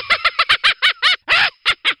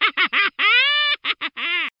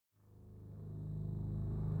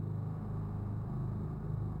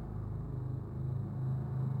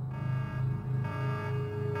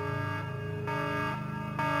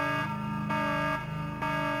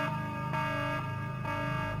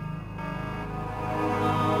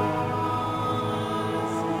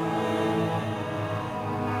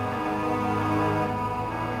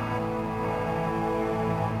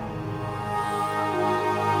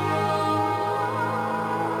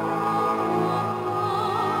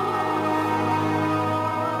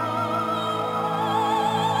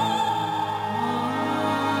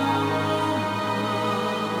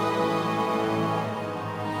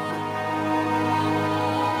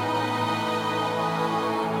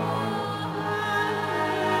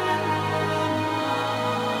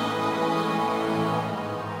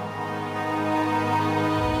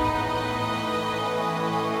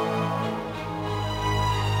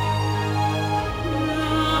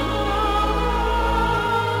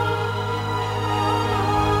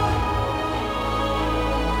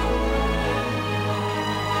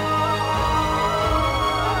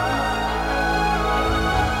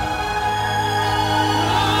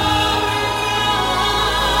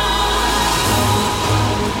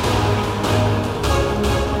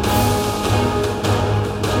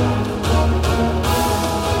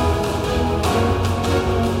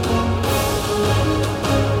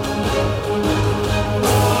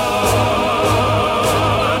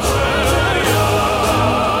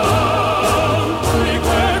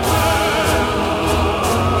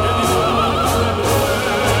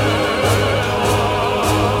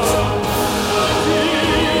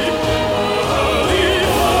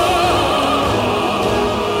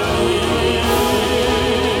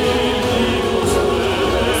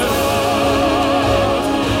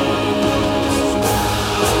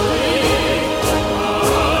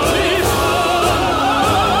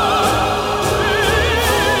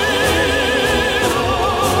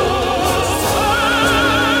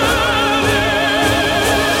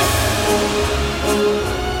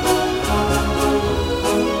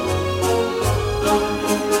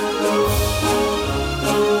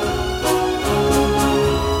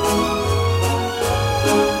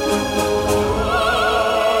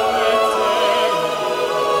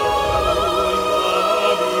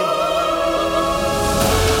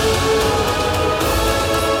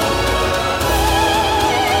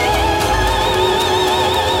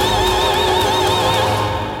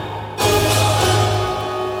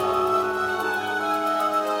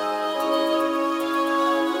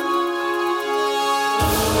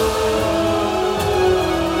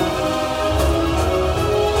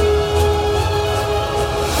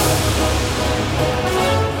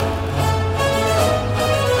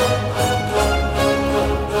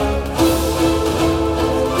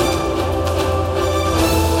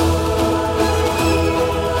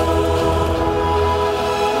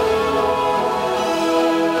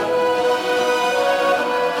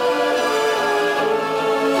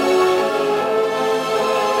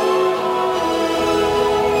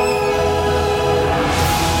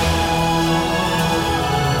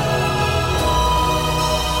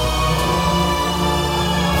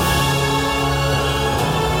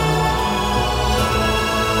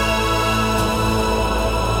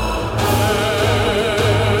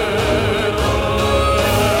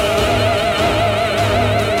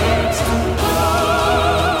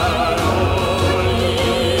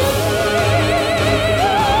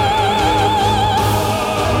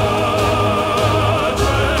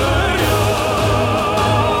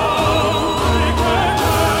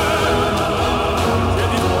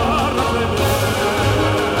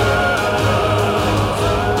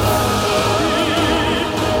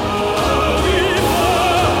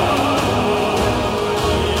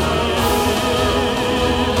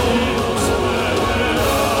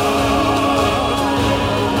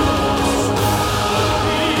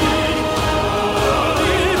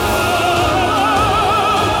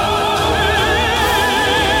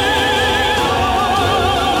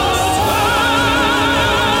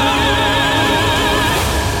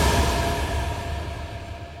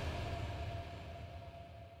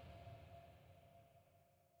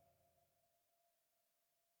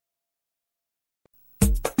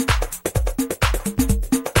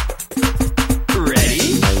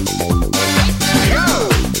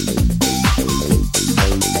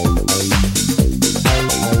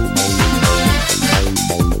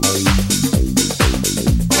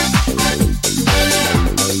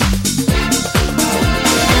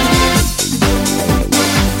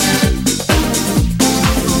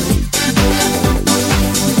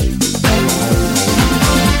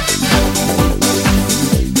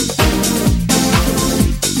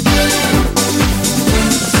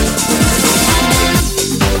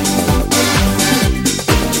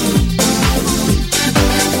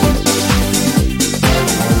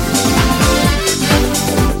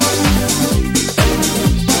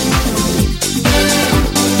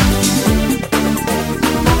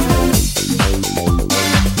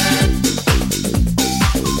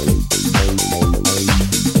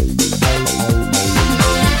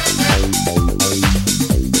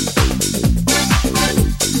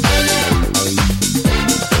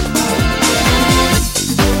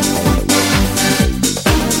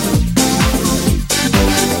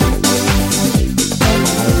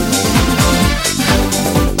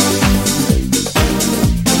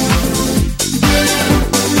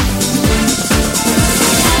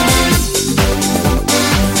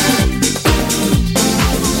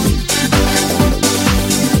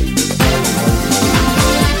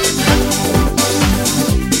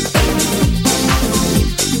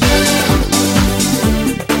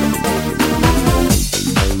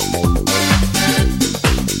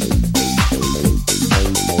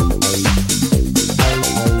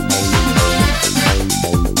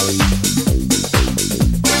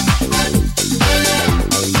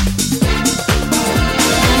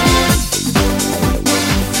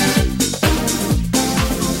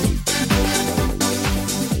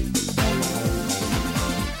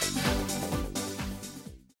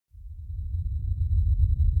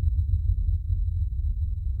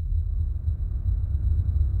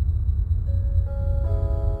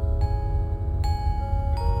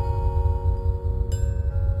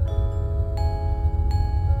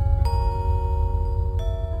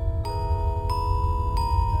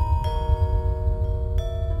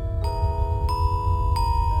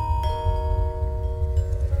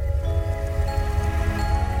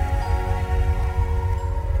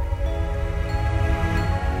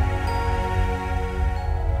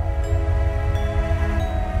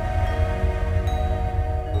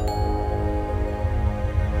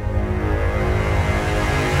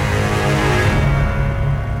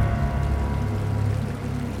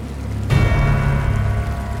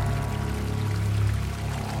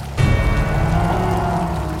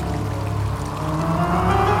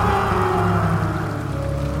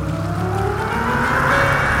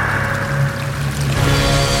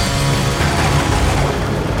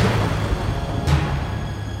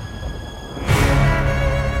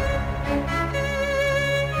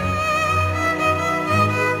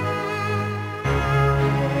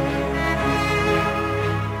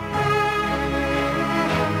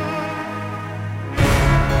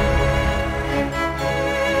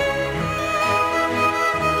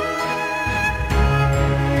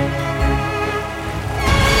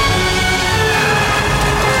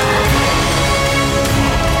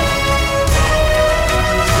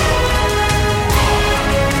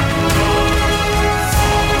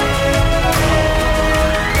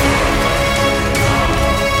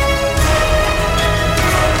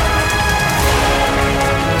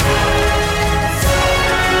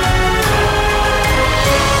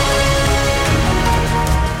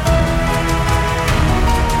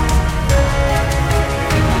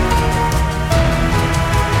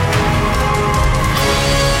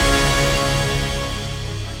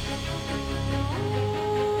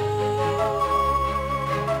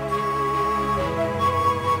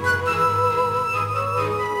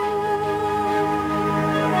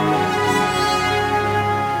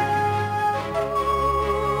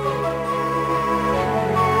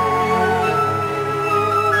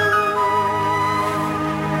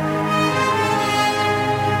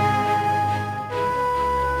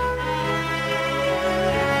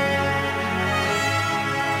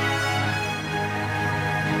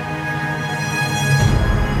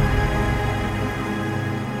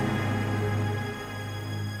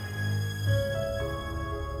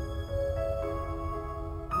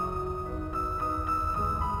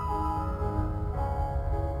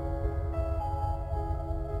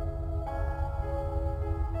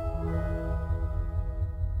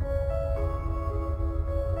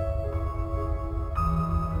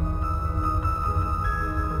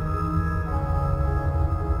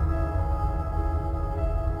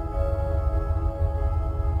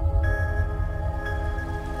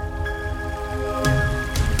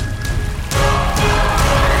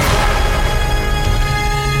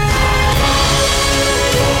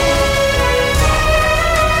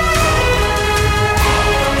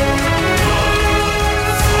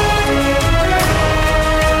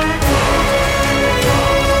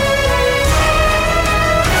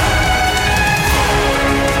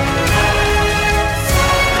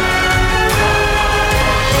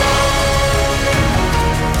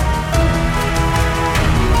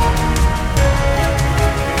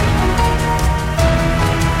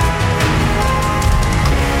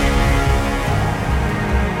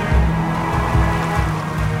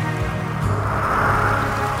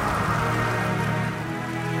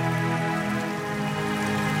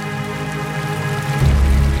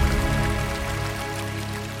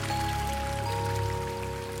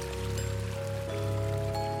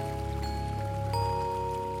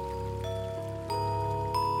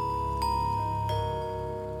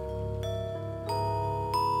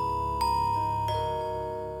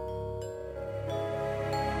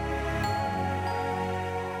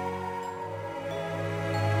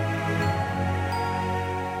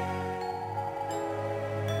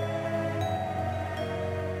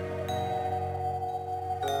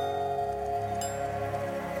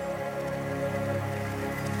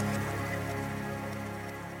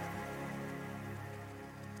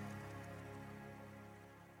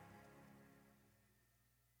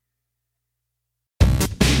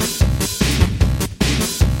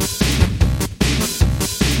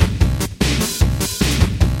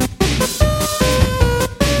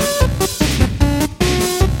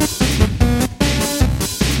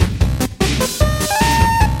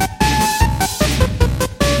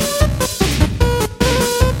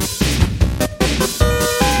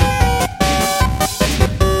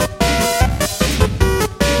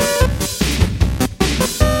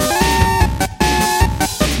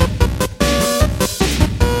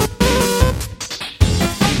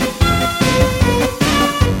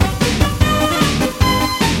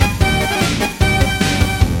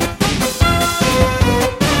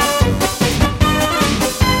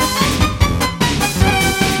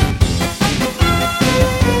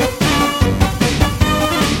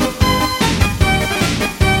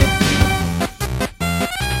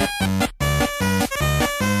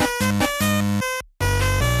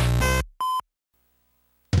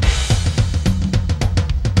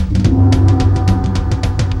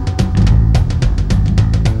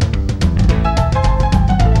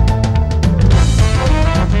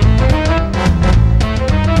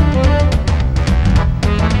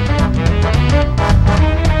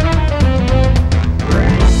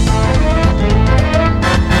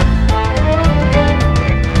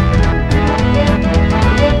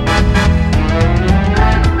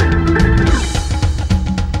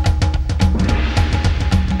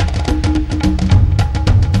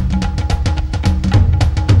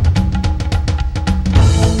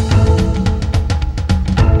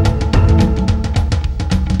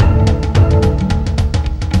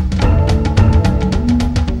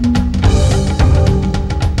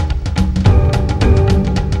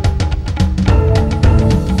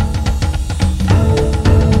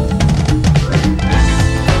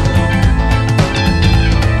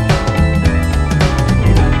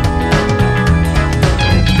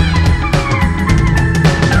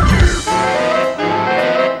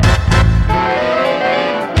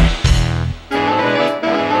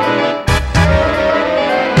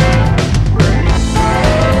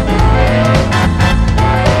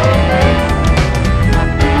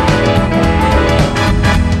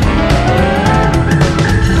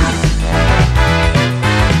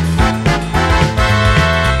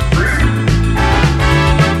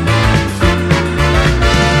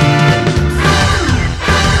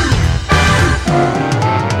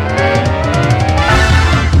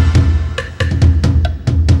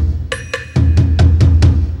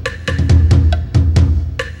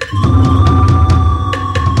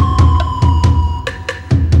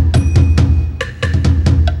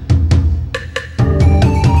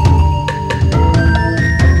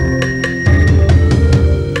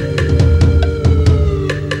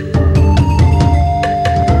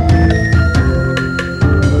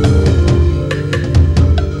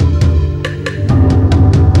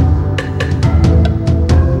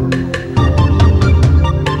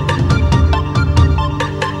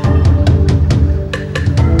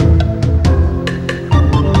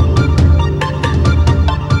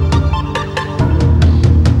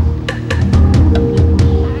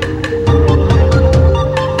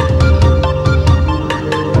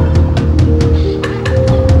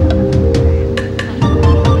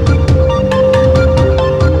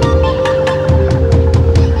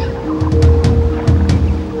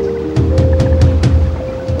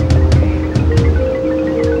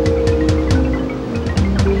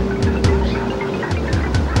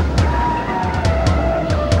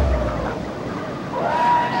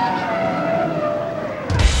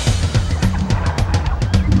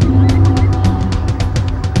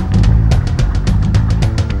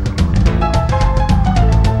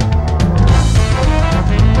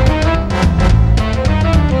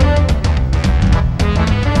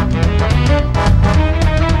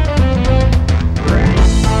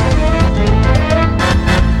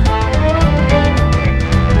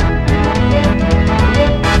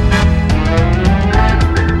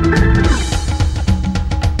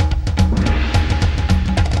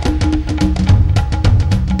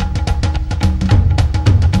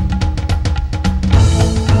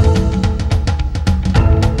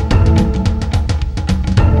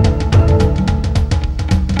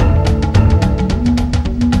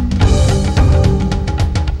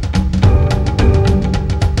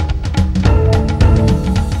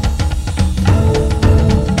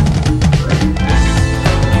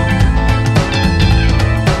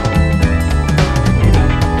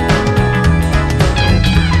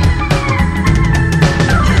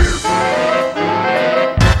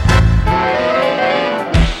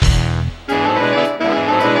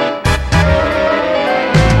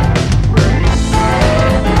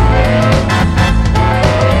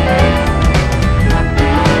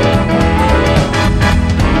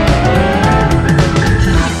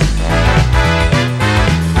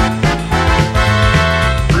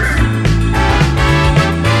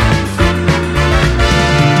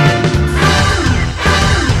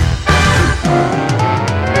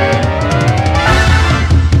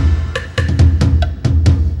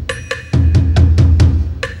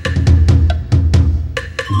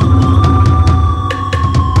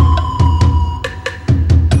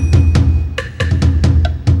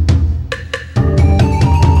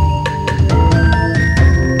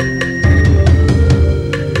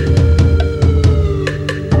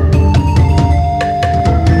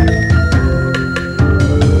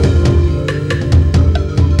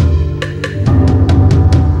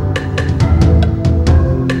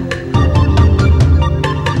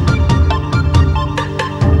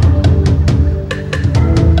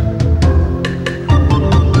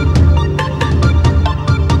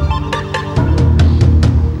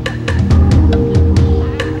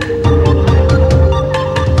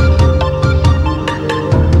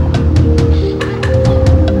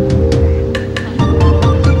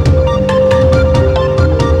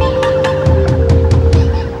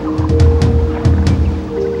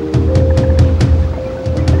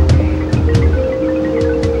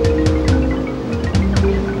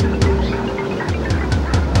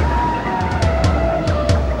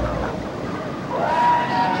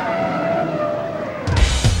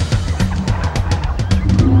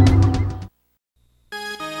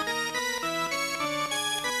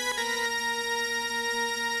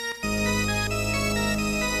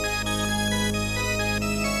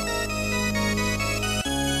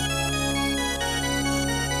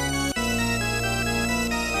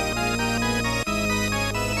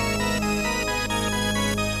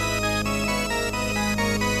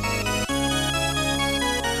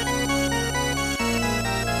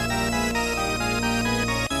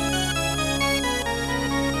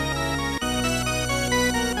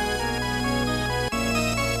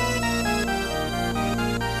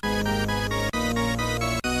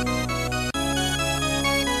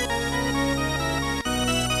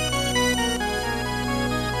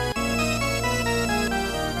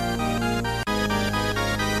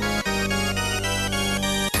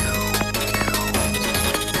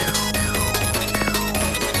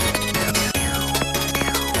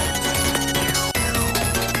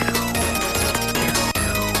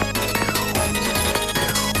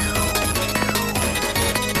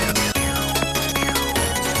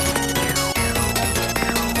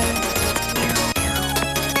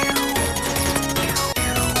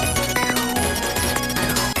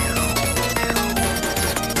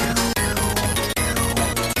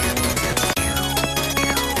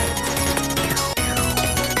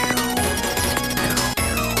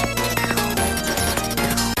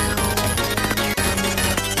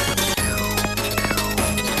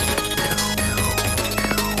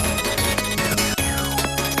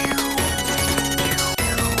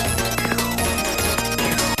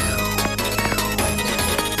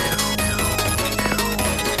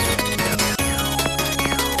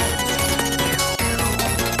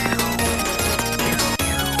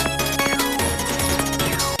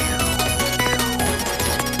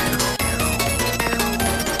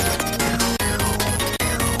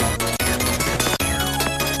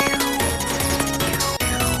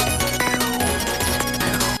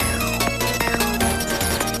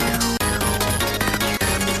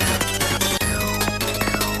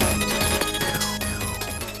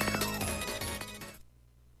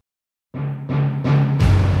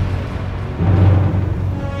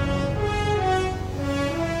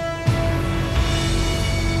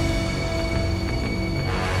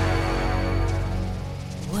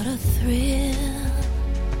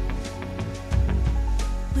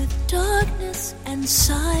 with darkness and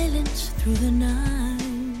silence through the night.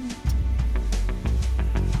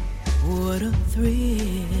 What a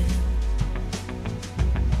thrill.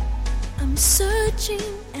 I'm searching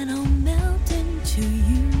and I'll melt into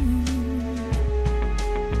you.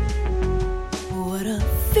 What a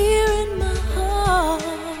fear in my heart,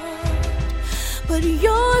 but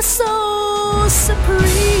you're so supreme.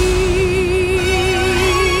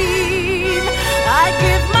 I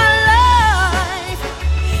give my life,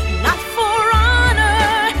 not for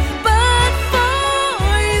honor, but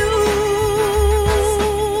for you.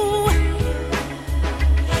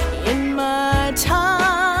 In my time,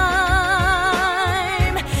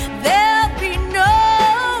 there'll be no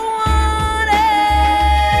one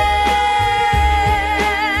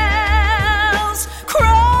else. Crime,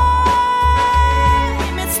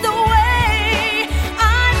 it's the way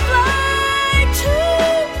I fly to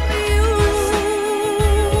you.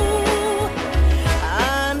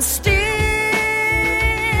 I'm still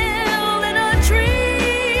in a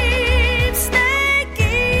dream, snake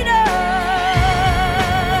eater.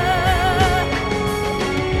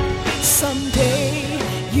 Someday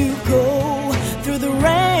you go through the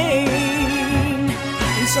rain,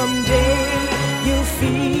 and someday you'll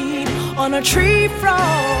feed on a tree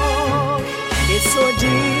frog. It's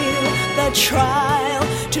ordeal, the trial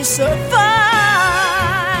to survive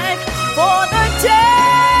for the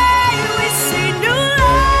day we see new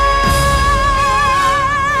light.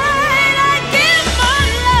 I give my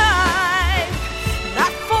life,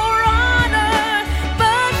 not for honor,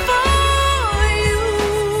 but for you.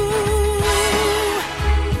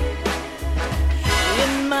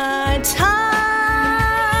 In my time,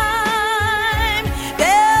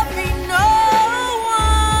 there'll be no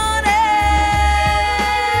one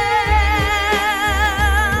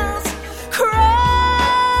else.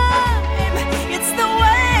 Crime, it's the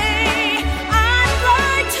way I'd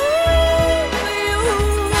like to you.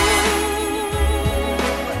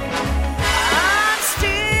 I'm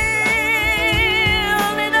still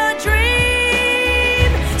in a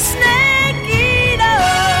dream, snake eater.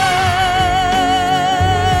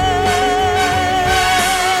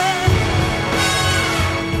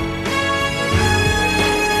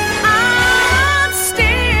 I'm still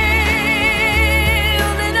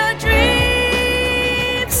in a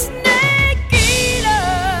dream, snake eater.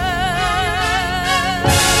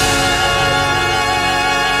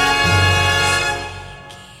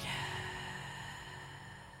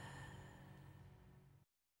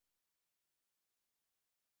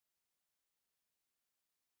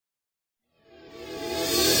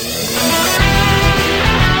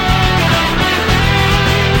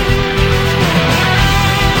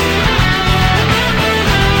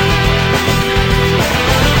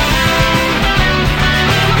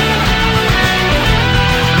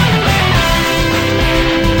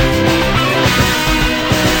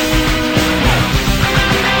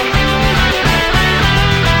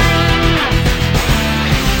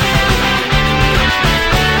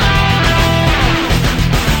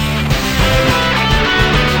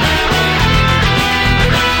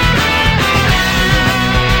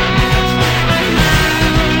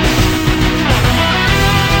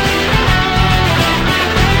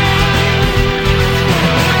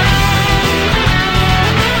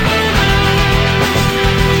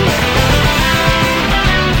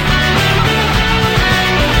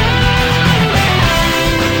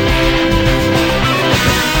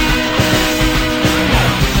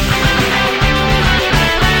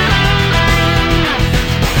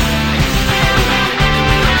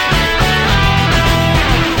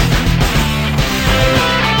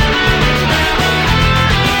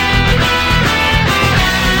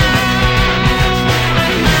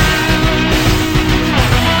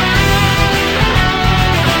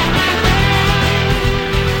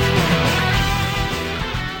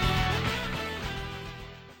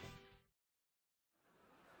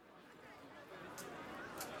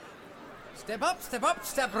 Step up,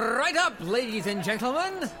 step right up, ladies and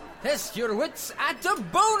gentlemen. Test your wits at the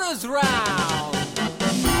bonus round.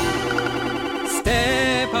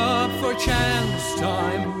 Step up for chance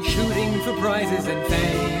time, shooting for prizes and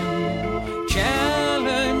fame.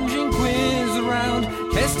 Challenging quiz round,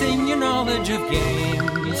 testing your knowledge of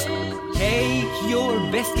games. Take your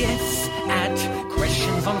best guess at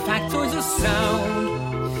questions on factoids of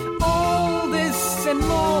sound. All this and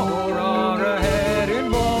more are ahead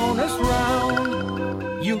in bonus round.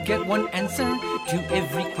 You get one answer to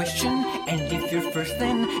every question, and if you're first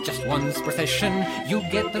then just once per session, you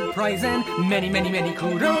get the prize and many, many, many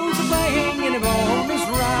kudos for playing in a bonus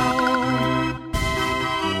round.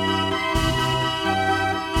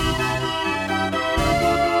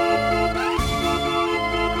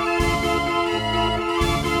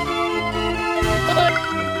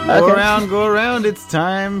 Go Okay. around, go around. It's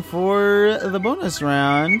time for the bonus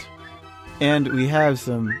round. And we have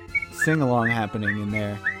some sing-along happening in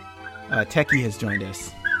there. Techie has joined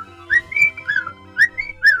us.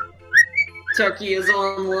 Tucky is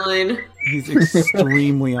online. He's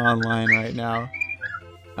extremely online right now.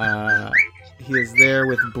 He is there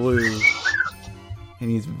with Blue. And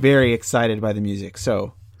he's very excited by the music.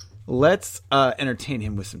 So let's entertain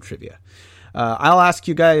him with some trivia. I'll ask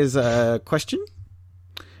you guys a question.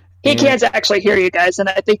 He And can't actually hear you guys, and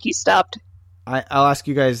I think he stopped. I'll ask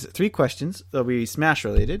you guys 3 questions. They'll be Smash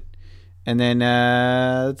related. And then,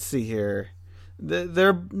 let's see here.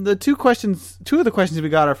 The 2 questions, 2 of the questions we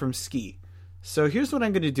got are from Ski. So here's what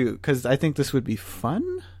I'm going to do, because I think this would be fun.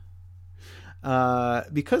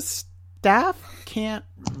 Because staff can't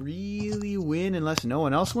really win unless no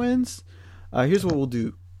one else wins. Here's what we'll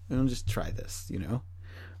do. And we'll just try this, you know.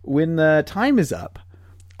 When the time is up,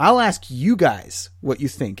 I'll ask you guys what you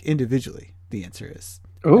think individually the answer is.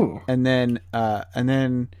 Ooh. And then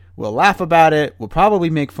we'll laugh about it. We'll probably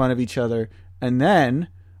make fun of each other. And then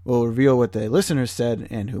we'll reveal what the listeners said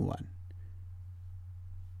and who won.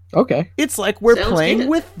 Okay. It's like we're Sounds playing good.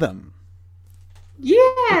 with them.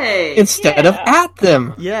 Yay! Instead of at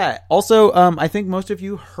them. Yeah. Also, I think most of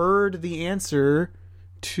you heard the answer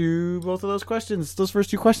to both of those questions, those first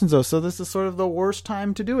 2 questions, though. So this is sort of the worst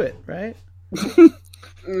time to do it, right?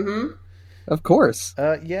 Mm-hmm. Of course.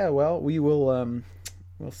 Yeah. Well, we will.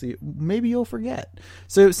 We'll see. Maybe you'll forget.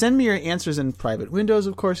 So send me your answers in private windows,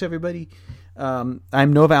 of course, everybody. I'm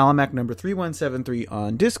Nova Alamac number 3173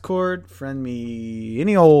 on Discord. Friend me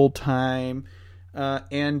any old time.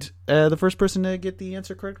 And the first person to get the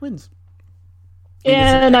answer correct wins.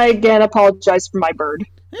 And I again apologize for my bird.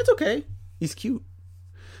 That's okay. He's cute.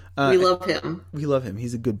 We love him. We love him.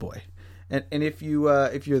 He's a good boy. And if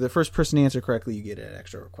you're the first person to answer correctly, you get an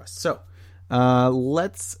extra request. So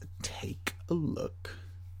let's take a look.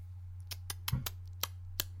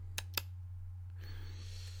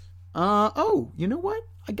 Oh, you know what?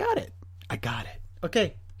 I got it.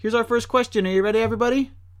 Okay, here's our first question. Are you ready,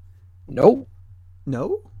 everybody? Nope.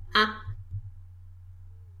 No?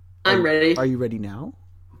 I'm ready. Are you ready now?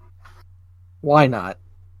 Why not?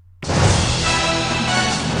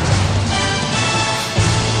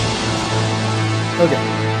 Okay.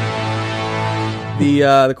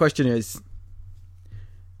 The question is,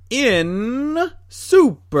 in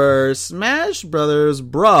Super Smash Bros.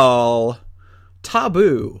 Brawl,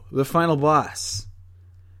 Taboo, the final boss,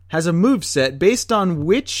 has a moveset based on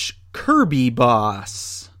which Kirby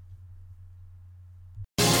boss?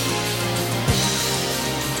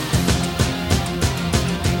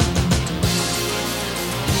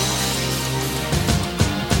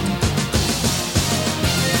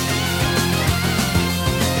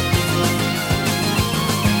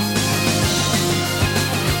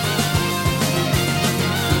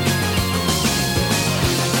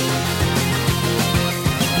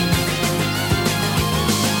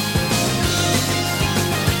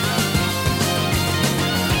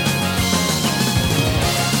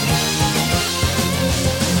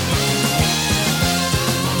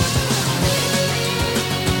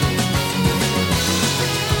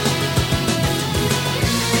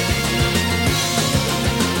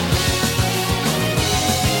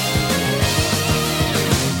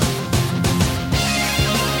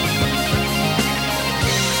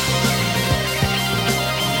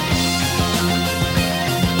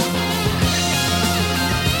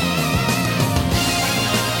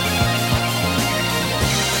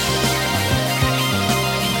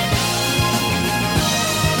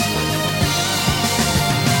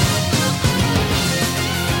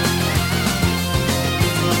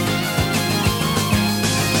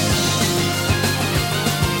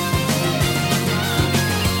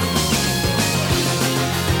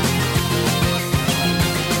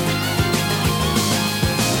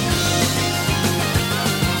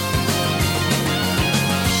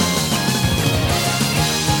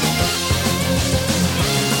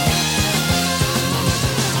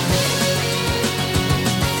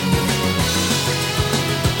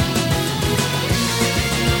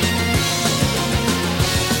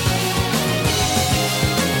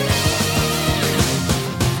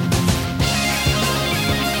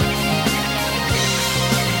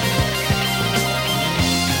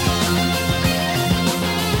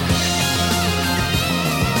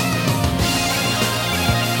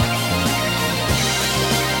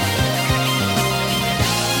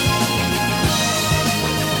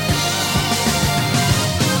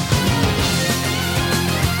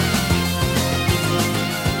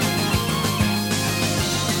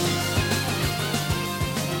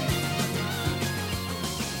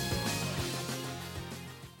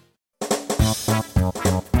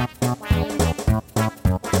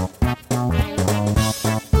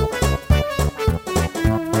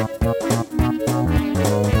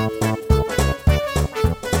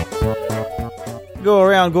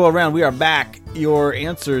 go around. We are back. Your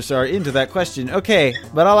answers are into that question. Okay,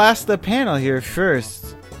 but I'll ask the panel here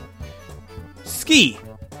first. Ski.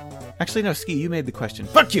 Actually, no, Ski, you made the question.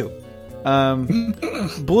 Fuck you.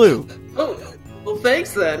 Blue. Oh, well,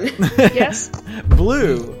 thanks then. Yes.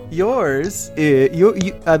 Blue, yours.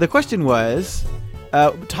 The question was,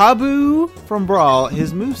 Taboo from Brawl.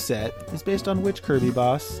 His moveset is based on which Kirby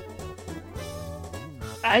boss?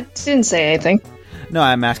 I didn't say anything. No,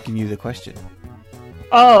 I'm asking you the question.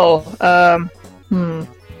 Oh,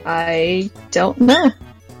 I don't know.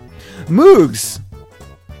 Moogs.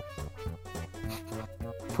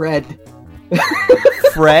 Fred.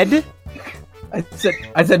 Fred. I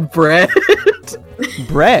said bread.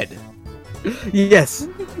 Bread. Yes.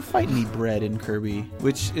 You fight me bread in Kirby,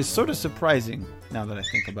 which is sort of surprising now that I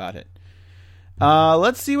think about it.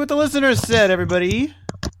 Let's see what the listeners said, everybody.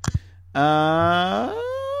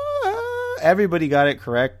 Everybody got it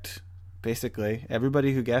correct. Basically,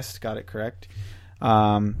 everybody who guessed got it correct.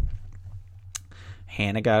 Hannah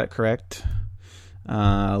got it correct.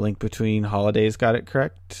 Link Between Holidays got it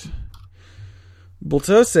correct.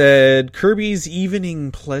 Bulto said Kirby's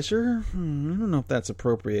Evening Pleasure. I don't know if that's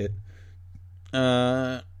appropriate.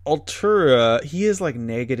 Altura, he is like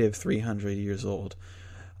negative 300 years old.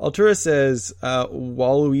 Altura says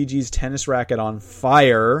Waluigi's tennis racket on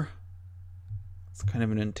fire. It's kind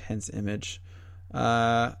of an intense image.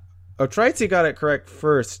 Otritzi got it correct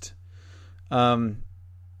first.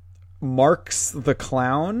 Marks the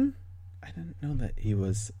Clown. I didn't know that he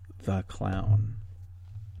was the clown.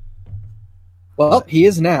 Well, he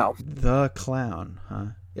is now. The Clown, huh?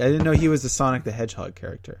 I didn't know he was the Sonic the Hedgehog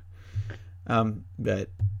character. But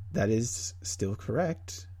that is still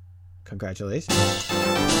correct. Congratulations.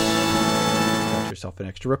 Got yourself an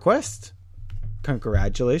extra request.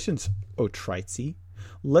 Congratulations, Otritzi.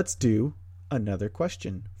 Let's do another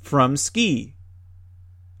question from Ski.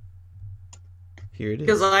 Here it is.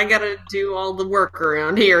 Because I gotta do all the work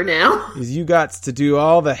around here now. Because you got to do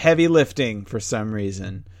all the heavy lifting for some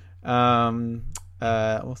reason.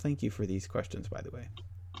 Well, thank you for these questions, by the way.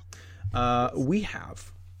 We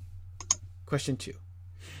have question 2.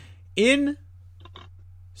 In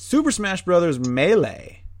Super Smash Bros.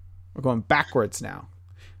 Melee, we're going backwards now.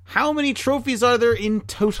 How many trophies are there in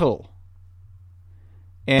total?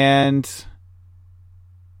 And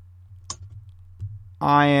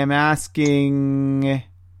I am asking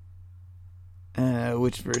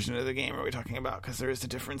which version of the game are we talking about? Because there is a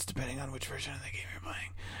difference depending on which version of the game you're playing.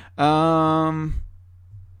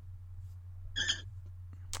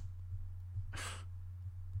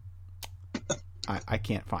 I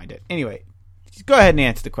can't find it. Anyway, just go ahead and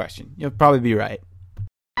answer the question. You'll probably be right.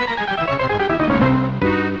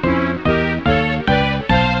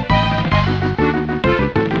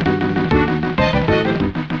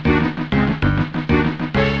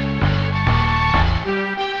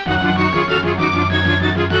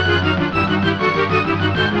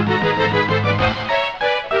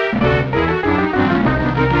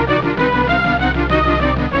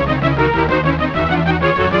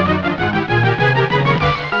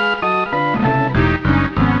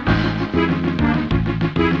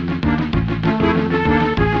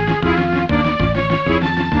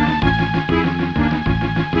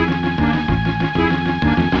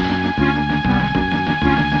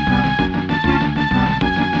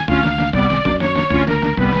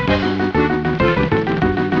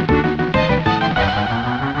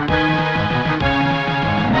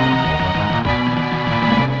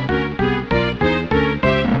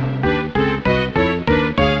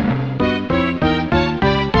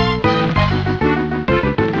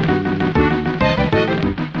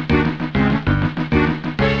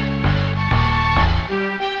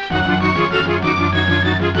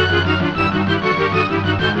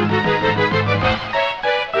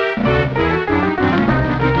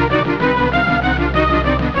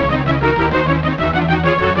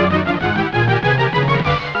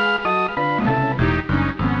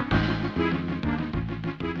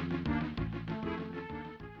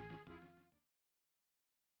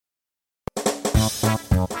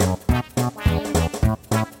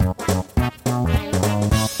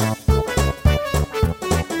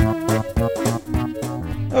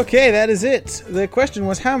 Okay, that is it. The question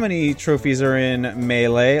was how many trophies are in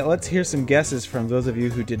Melee? Let's hear some guesses from those of you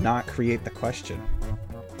who did not create the question.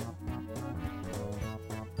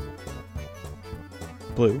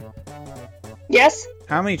 Blue. Yes?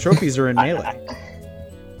 How many trophies are in Melee?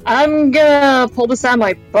 I'm gonna pull this out of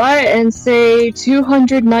my butt and say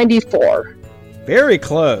 294. Very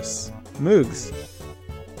close. Moogs.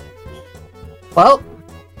 Well,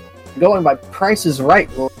 going by Price is Right.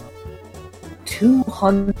 Well,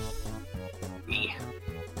 200.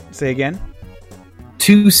 Say again.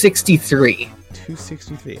 263.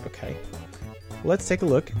 263. Okay. Let's take a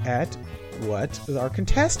look at what our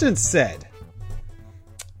contestants said.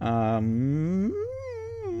 Altura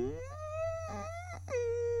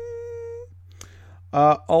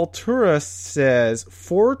says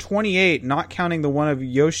 428, not counting the one of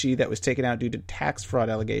Yoshi that was taken out due to tax fraud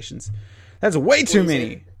allegations. That's way too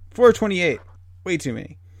many. 428. Way too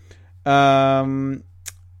many.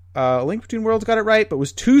 Link Between Worlds got it right, but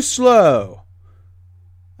was too slow.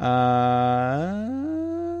 Balto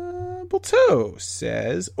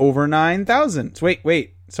says over 9,000.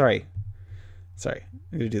 Wait. Sorry. I'm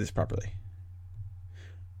going to do this properly.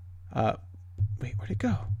 Wait, where'd it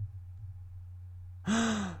go?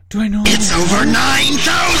 Do I know? It's over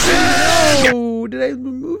 9,000! No! Did I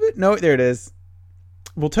move it? No, there it is.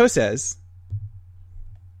 Balto says.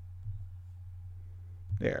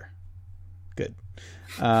 There. Good.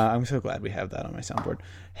 I'm so glad we have that on my soundboard.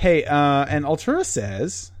 Hey, and Altura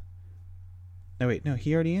says... No, wait. No,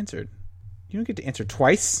 he already answered. You don't get to answer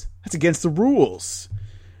twice. That's against the rules.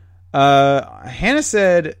 Hannah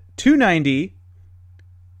said 290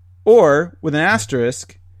 or, with an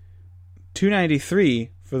asterisk, 293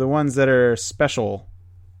 for the ones that are special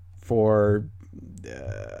for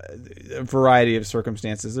a variety of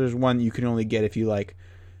circumstances. There's one you can only get if you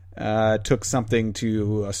took something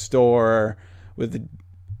to a store with a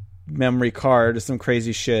memory card or some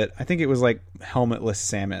crazy shit. I think it was like Helmetless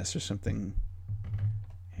Samus or something.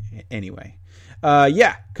 Anyway.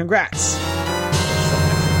 Yeah, congrats.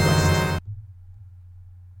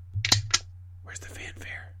 Where's the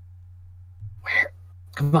fanfare? Where?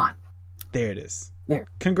 Come on. There it is. There.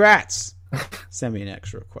 Congrats. Send me an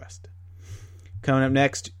extra request. Coming up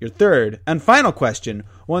next, your third and final question,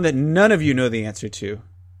 one that none of you know the answer to.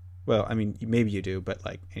 Well, I mean, maybe you do, but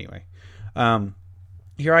anyway.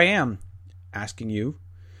 Here I am asking you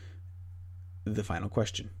the final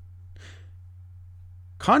question.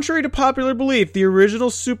 Contrary to popular belief, the original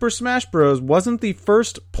Super Smash Bros. Wasn't the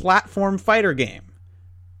first platform fighter game.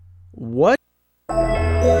 What?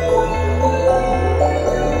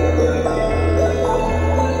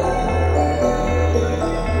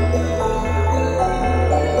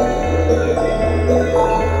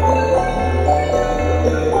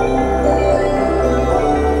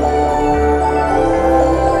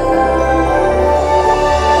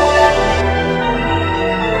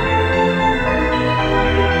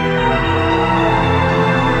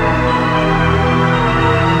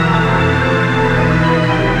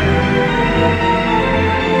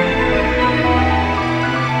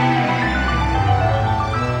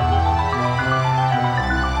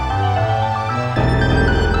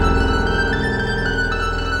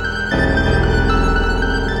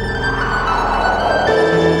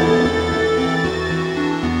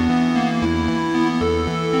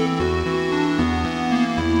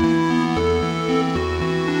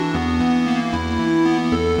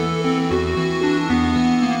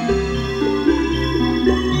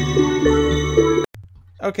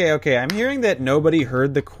 Okay. I'm hearing that nobody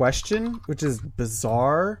heard the question, which is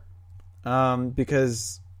bizarre,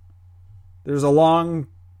 because there's a long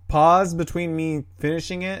pause between me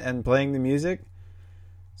finishing it and playing the music.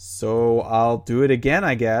 So I'll do it again,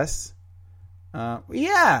 I guess.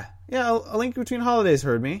 Yeah. A Link Between Holidays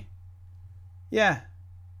heard me. Yeah.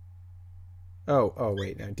 Oh,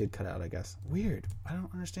 wait, it did cut out, I guess. Weird. I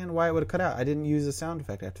don't understand why it would have cut out. I didn't use a sound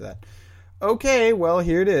effect after that. Okay, well,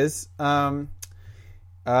 here it is.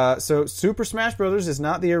 So Super Smash Bros. Is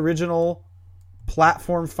not the original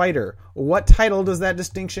platform fighter. What title does that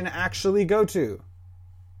distinction actually go to?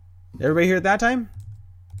 Everybody here at that time?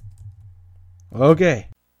 Okay.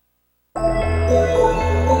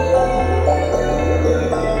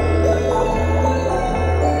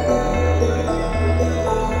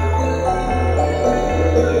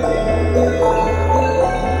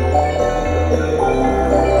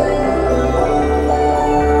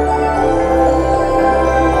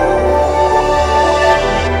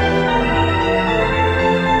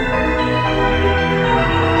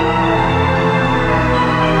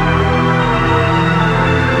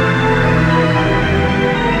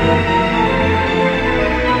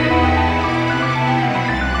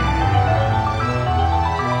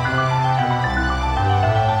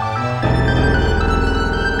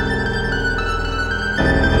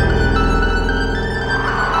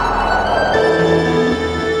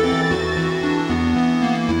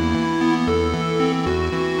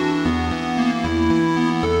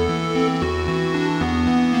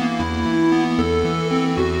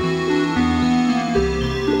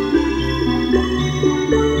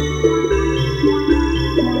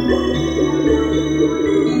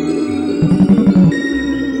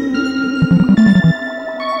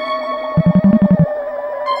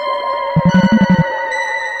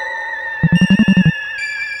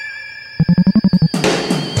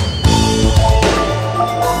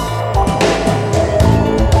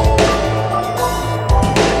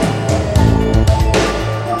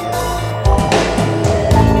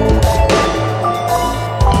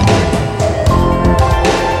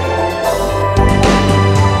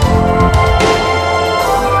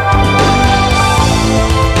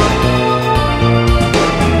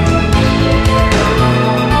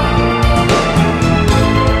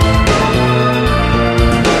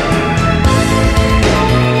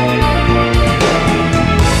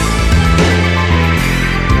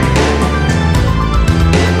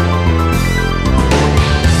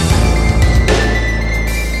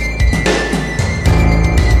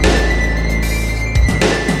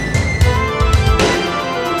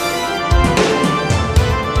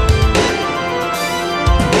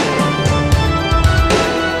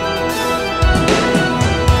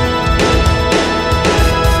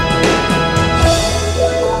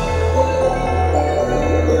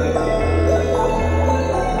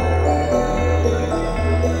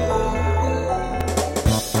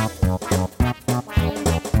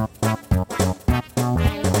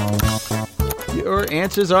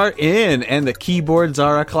 answers are in, and the keyboards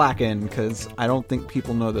are a clacking, because I don't think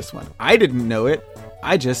people know this one. I didn't know it.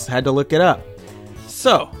 I just had to look it up.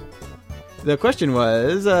 So, the question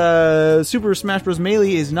was, Super Smash Bros.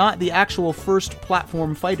 Melee is not the actual first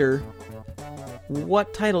platform fighter.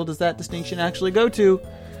 What title does that distinction actually go to?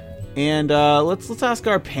 And let's ask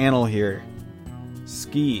our panel here.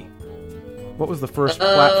 Ski, what was the first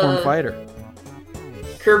platform fighter?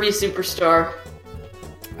 Kirby Superstar.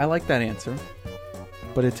 I like that answer,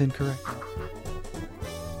 but it's incorrect.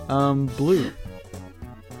 Blue.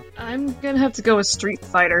 I'm gonna have to go with Street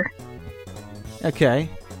Fighter. Okay.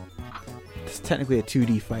 It's technically a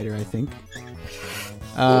 2D fighter, I think.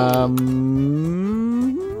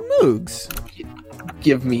 Moogs.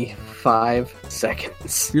 Give me 5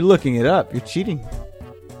 seconds. You're looking it up. You're cheating.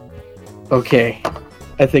 Okay.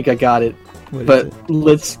 I think I got it. What is But it?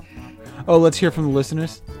 let's... Let's hear from the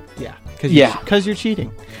listeners. Yeah. Because you're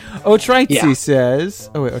cheating. Otraitzi says...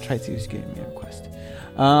 Oh, wait. Otraitzi was giving me a request.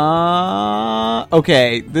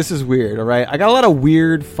 Okay. This is weird, all right? I got a lot of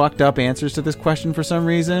weird, fucked up answers to this question for some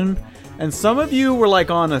reason. And some of you were,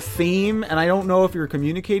 like, on a theme, and I don't know if you're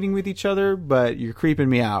communicating with each other, but you're creeping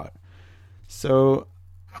me out. So...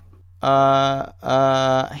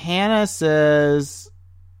 Hannah says...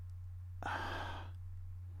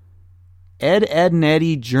 Ed, and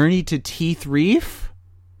Eddie Journey to Teeth Reef?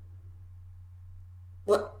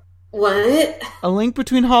 What? A Link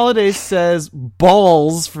Between Holidays says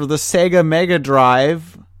Balls for the Sega Mega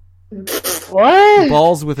Drive. What?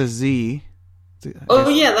 Balls with a Z. Oh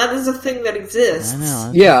yeah, that is a thing that exists. I know.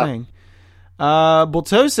 That's Yeah. the thing.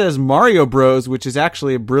 Bulto says Mario Bros, which is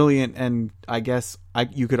actually a brilliant and I guess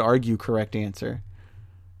you could argue correct answer.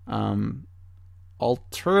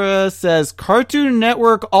 Ultra says Cartoon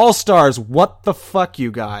Network All-Stars. What the fuck,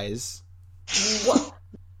 you guys? What?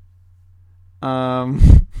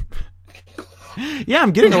 Yeah,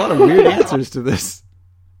 I'm getting a lot of weird answers to this.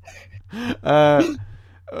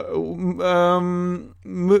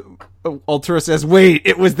 Ultra says, wait,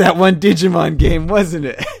 it was that one Digimon game, wasn't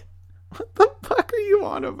it? What the fuck are you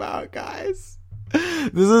on about, guys?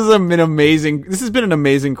 This has been an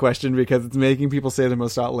amazing question because it's making people say the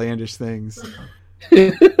most outlandish things.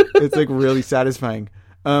 It's like really satisfying.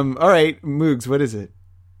 All right, Moogs, what is it?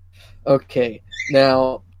 Okay.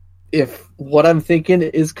 Now, if what I'm thinking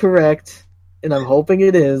is correct, and I'm hoping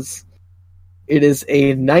it is a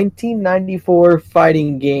 1994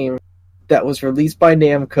 fighting game that was released by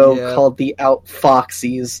Namco called The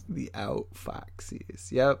Outfoxies. The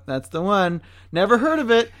Outfoxies. Yep, that's the one. Never heard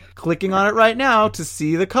of it. Clicking on it right now to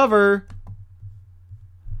see the cover.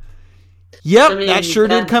 Yep, that sure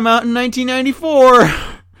did come out in 1994.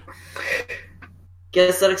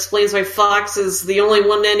 Guess that explains why Fox is the only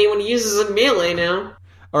one anyone uses in Melee now.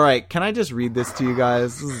 All right, can I just read this to you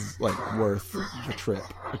guys? This is like worth the trip,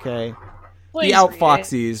 okay? Please The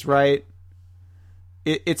Outfoxies, right?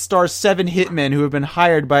 It stars 7 hitmen who have been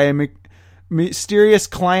hired by a mysterious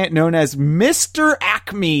client known as Mr.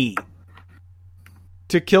 Acme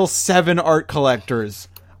to kill 7 art collectors.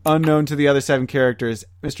 Unknown to the other 7 characters,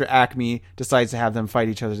 Mr. Acme decides to have them fight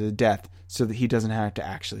each other to the death so that he doesn't have to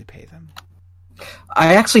actually pay them.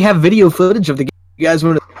 I actually have video footage of the game. You guys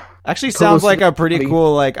want to... Actually sounds like a pretty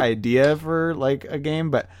cool like idea for like a game,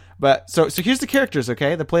 but so here's the characters,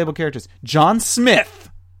 okay? The playable characters. John Smith,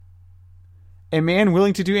 a man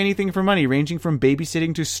willing to do anything for money, ranging from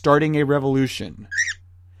babysitting to starting a revolution.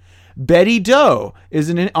 Betty Doe is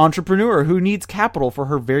an entrepreneur who needs capital for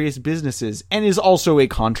her various businesses and is also a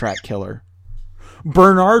contract killer.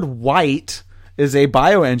 Bernard White is a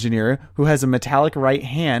bioengineer who has a metallic right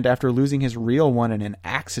hand after losing his real one in an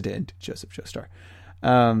accident. Joseph Joestar.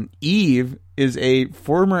 Eve is a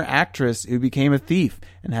former actress who became a thief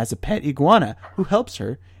and has a pet iguana who helps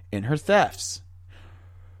her in her thefts.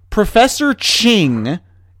 Professor Ching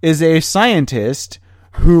is a scientist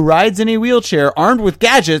who rides in a wheelchair armed with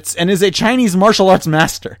gadgets and is a Chinese martial arts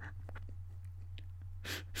master.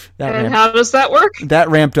 How does that work? That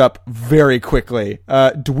ramped up very quickly.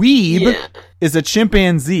 Dweeb is a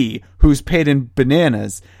chimpanzee who's paid in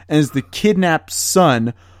bananas and is the kidnapped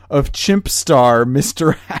son of chimp star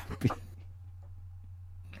Mr. Happy.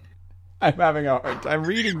 I'm having a hard time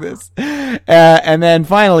reading this. And then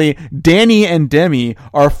finally, Danny and Demi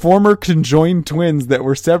are former conjoined twins that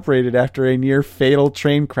were separated after a near fatal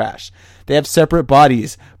train crash. They have separate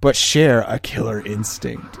bodies, but share a killer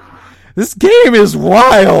instinct. This game is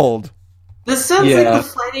wild! This sounds like the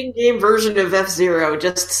fighting game version of F-Zero,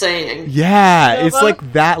 just saying. Yeah, it's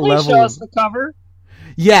like that level. Show us the cover.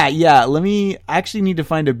 Yeah. I actually need to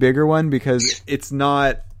find a bigger one because it's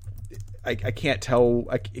not... I can't tell.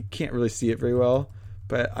 I can't really see it very well.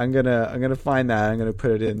 but I'm gonna find that. I'm gonna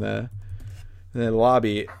put it in the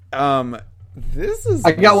lobby. This is.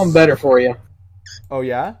 I got one better for you. Oh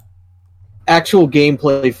yeah. Actual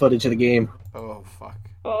gameplay footage of the game. Oh fuck.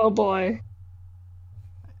 Oh boy.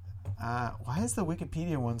 Why is the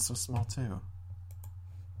Wikipedia one so small too?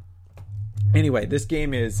 Anyway, this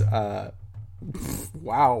game is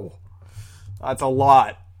wow. That's a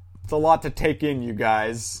lot. It's a lot to take in, you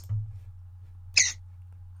guys.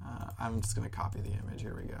 I'm just gonna copy the image.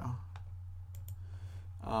 Here we go.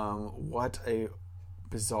 What a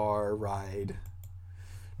bizarre ride.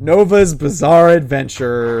 Nova's Bizarre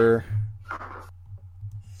Adventure.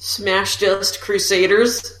 Smash Dust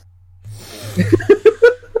Crusaders.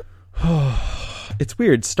 It's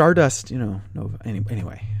weird. Stardust, Nova.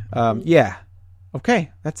 Anyway. Yeah.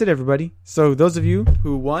 Okay, that's it, everybody. So those of you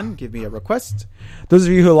who won, give me a request. Those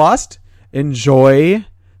of you who lost, enjoy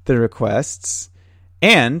the requests.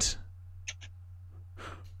 And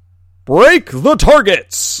break the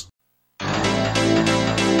targets!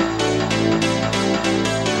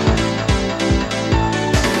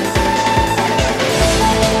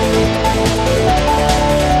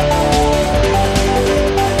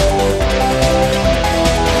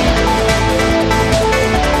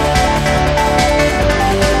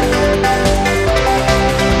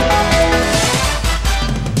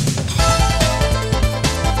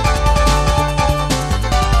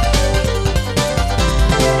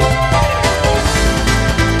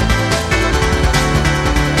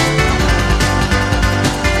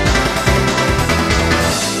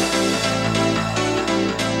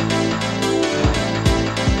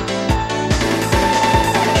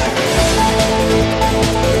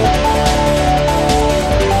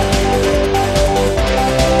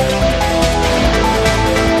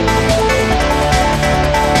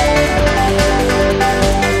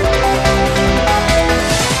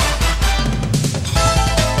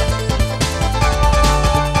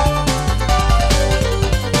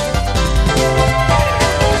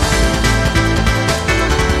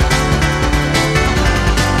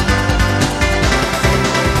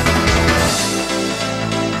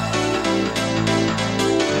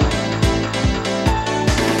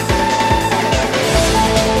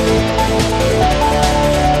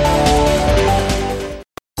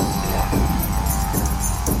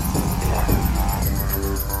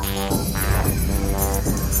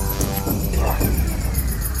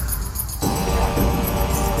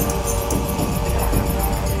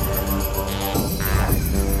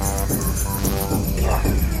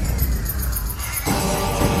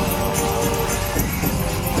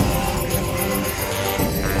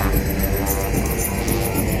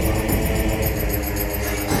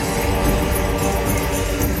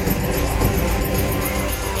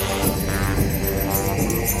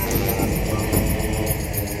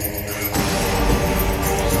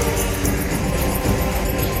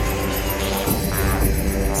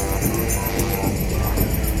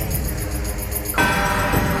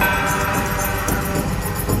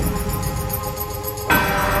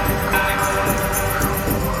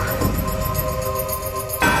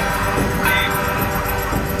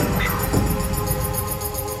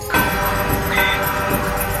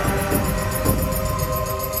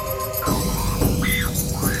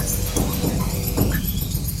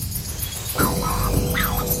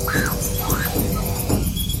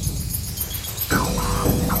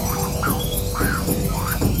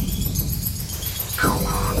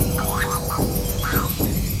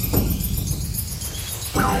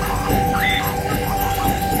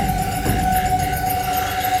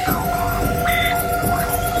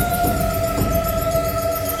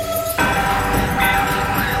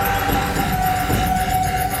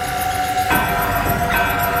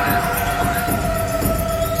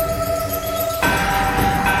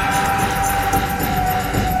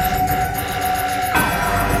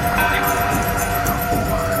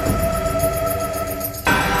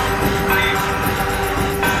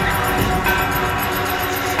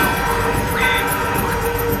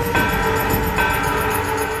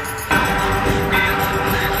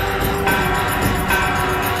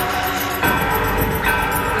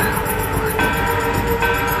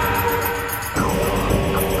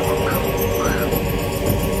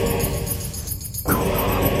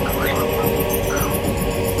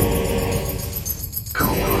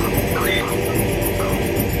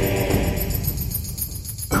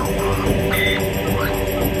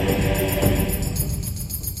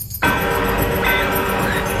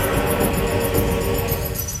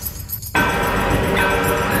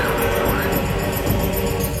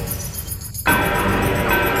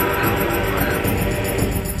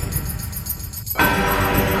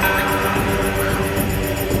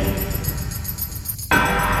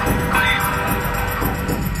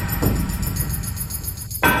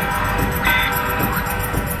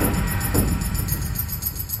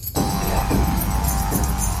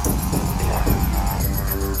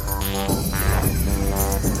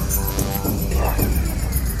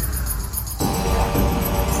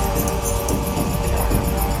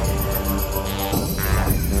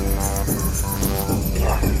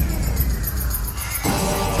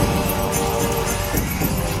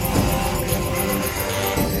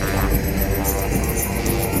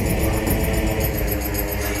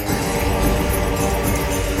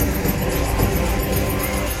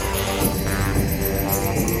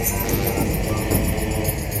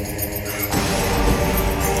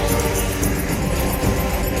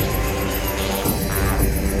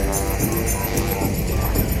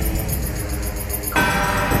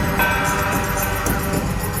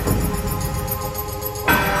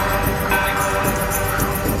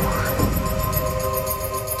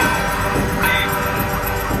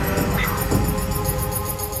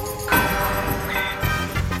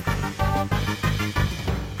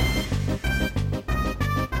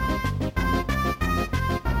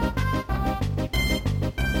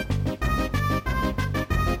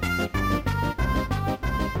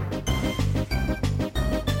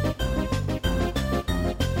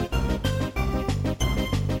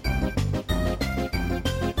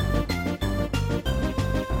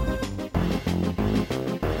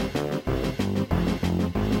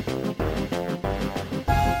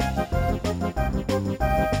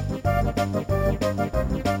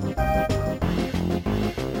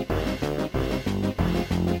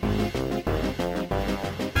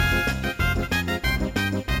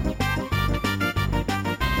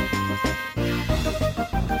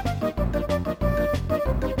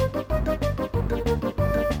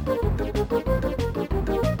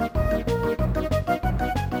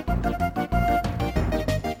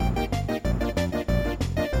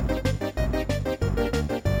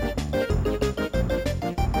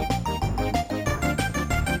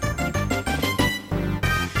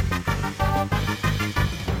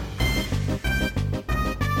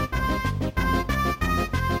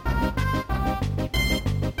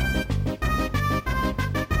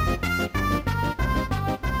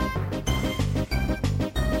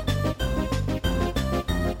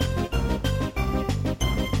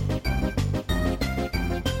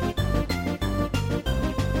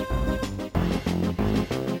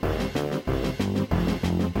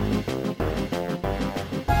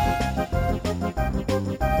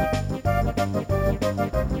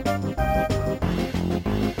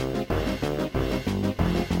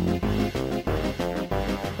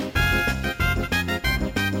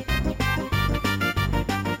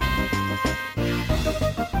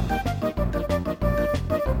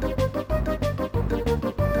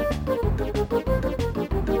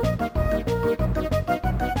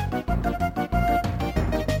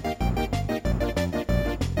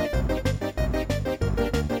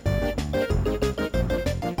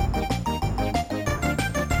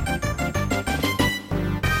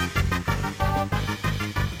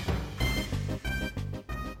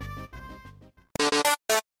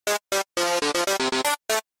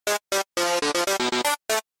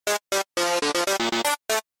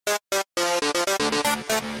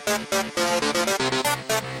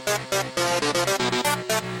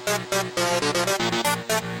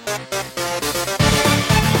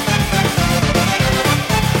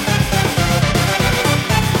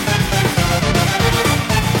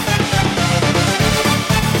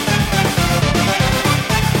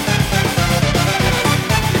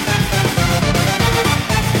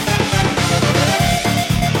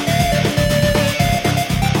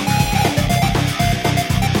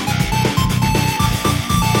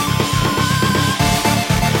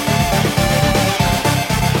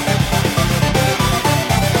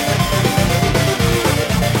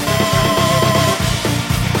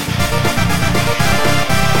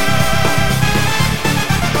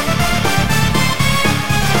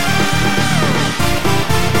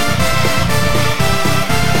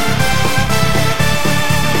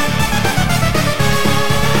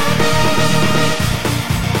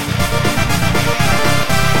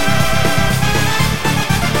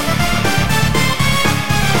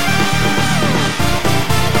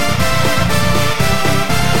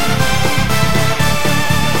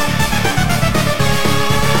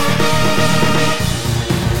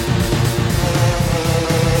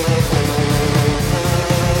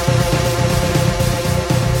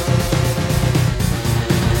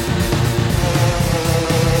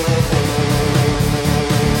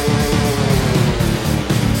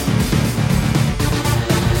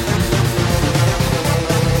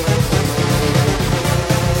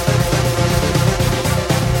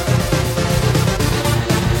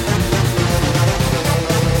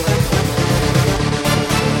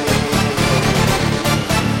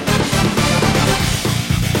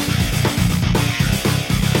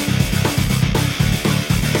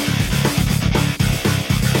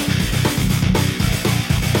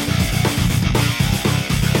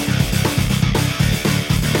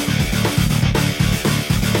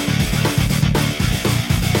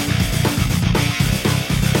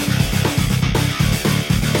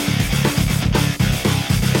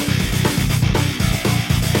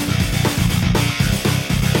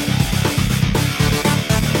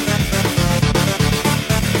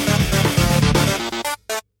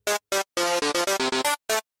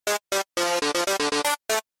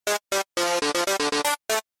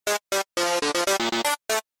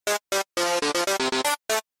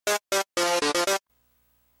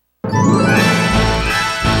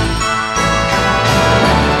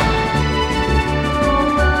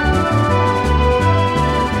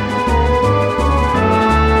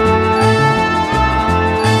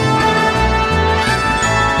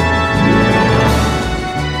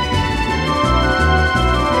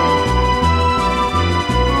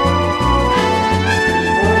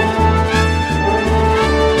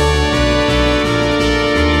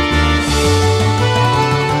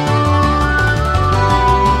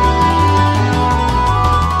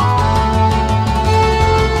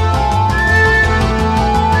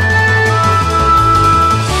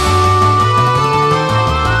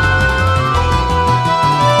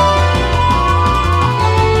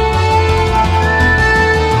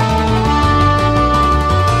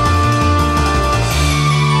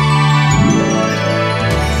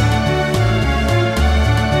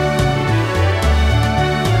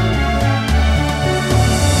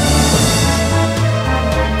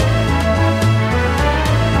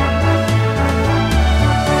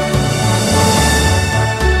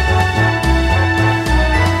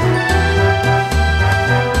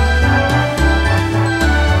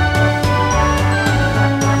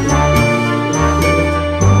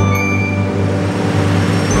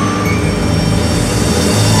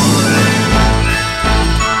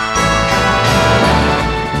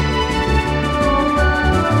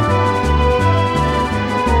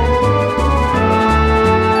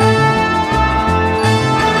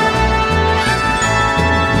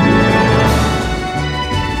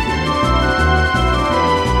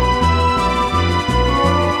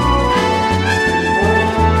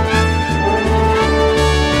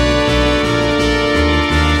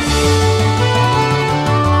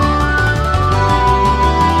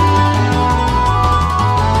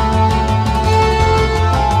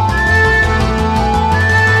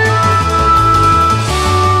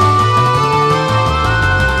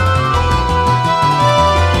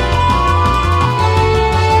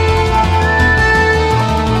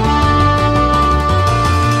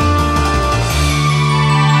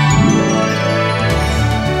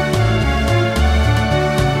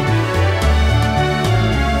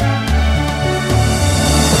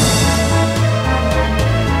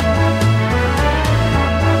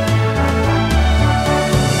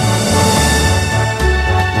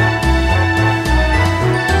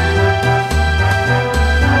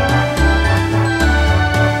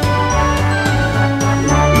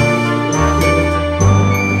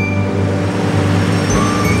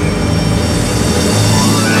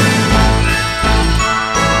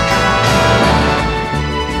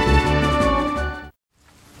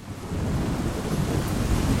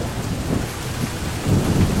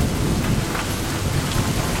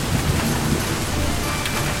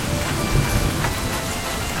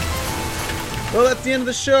 Well, that's the end of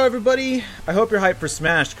the show, everybody. I hope you're hyped for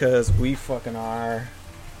Smash, because we fucking are.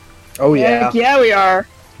 Oh yeah. Heck yeah, we are.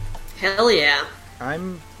 Hell yeah.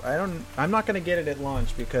 I'm not gonna get it at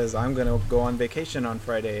launch because I'm gonna go on vacation on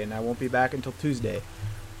Friday and I won't be back until Tuesday.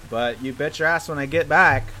 But you bet your ass when I get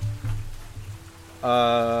back,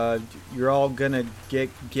 you're all gonna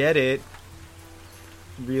get it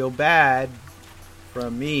real bad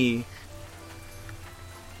from me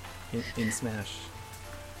in Smash.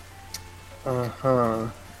 Uh-huh.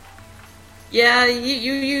 Yeah,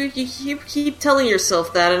 you keep telling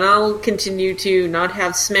yourself that, and I'll continue to not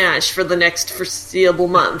have Smash for the next foreseeable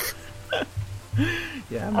month.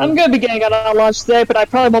 Yeah, I'm going to be getting it on launch today, but I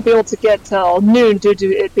probably won't be able to get till noon due to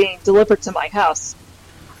it being delivered to my house.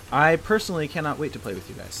 I personally cannot wait to play with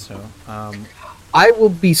you guys. So, I will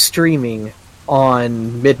be streaming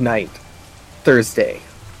on midnight Thursday.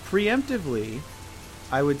 preemptively,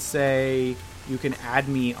 I would say you can add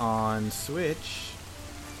me on Switch.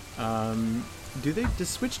 Does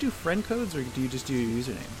Switch do friend codes, or do you just do your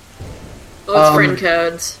username? Oh, it's friend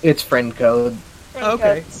codes. It's friend code.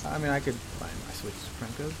 Okay. I mean, I could find my Switch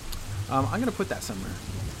friend code. I'm gonna put that somewhere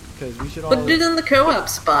because we should all. Put it in the co-op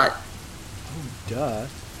spot. Oh, duh.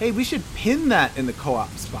 Hey, we should pin that in the co-op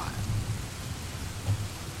spot.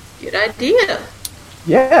 Good idea.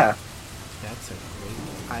 Yeah. That's a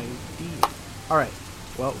great idea. All right.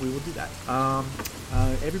 Well, we will do that.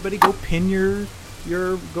 Everybody, go pin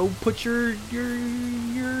go put your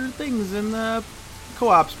things in the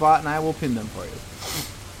co-op spot, and I will pin them for you.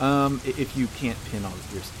 If you can't pin all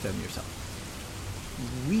them yourself.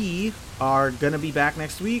 We are gonna be back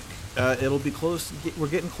next week. It'll be close. We're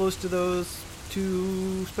getting close to those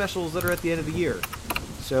 2 specials that are at the end of the year.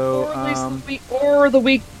 So, Or at least the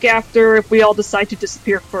week after, if we all decide to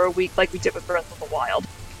disappear for a week, like we did with Breath of the Wild.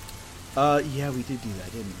 yeah, we did do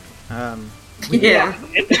that, didn't we? Yeah.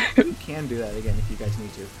 We can do that again if you guys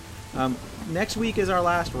need to. Next week is our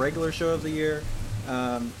last regular show of the year.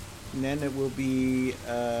 And then it will be...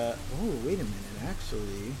 oh, wait a minute,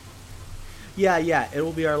 actually. Yeah, it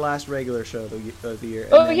will be our last regular show of the year.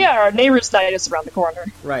 And yeah, our Neighbors Night is around the corner.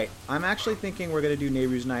 Right. I'm actually thinking we're going to do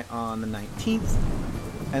Neighbors Night on the 19th.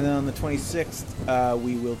 And then on the 26th,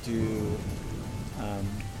 we will do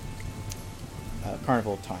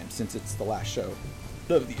Carnival Time, since it's the last show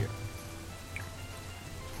of the year.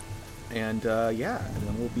 And and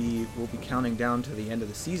then we'll be counting down to the end of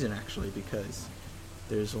the season, actually, because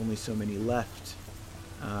there's only so many left.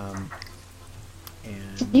 And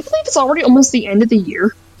Can you believe it's already almost the end of the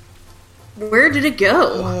year? Where did it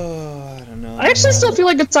go? oh, I don't know. I actually still feel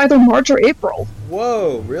like it's either March or April.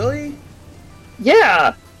 Whoa, really?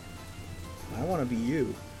 Yeah. I want to be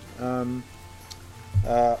you. I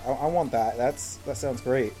want that. That sounds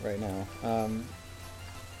great right now.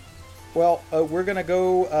 Well, we're gonna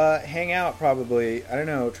go hang out probably. I don't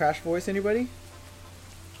know. Trash voice, anybody?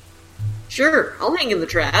 Sure, I'll hang in the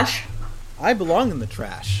trash. I belong in the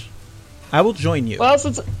trash. I will join you. Well,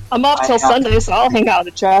 since I'm off till Sunday, so I'll hang out in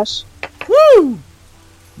the trash. Woo!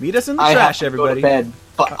 Meet us in the I trash, have to everybody. go to bed,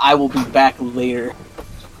 but I will be back later.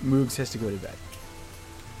 Moogs has to go to bed.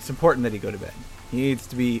 It's important that he go to bed. He needs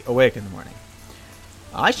to be awake in the morning.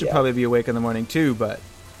 I should probably be awake in the morning too, but,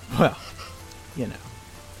 well, you know.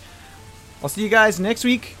 I'll see you guys next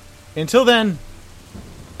week. Until then,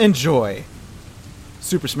 enjoy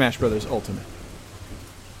Super Smash Bros. Ultimate.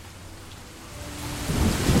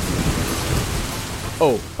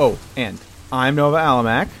 Oh, and I'm Nova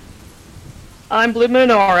Alamac. I'm Blue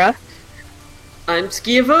Menorah. I'm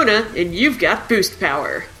Schiavona, and you've got boost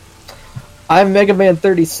power. I'm Mega Man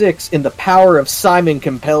 36, and the power of Simon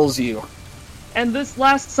compels you. And this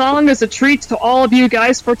last song is a treat to all of you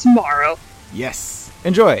guys for tomorrow. Yes.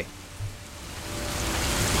 Enjoy.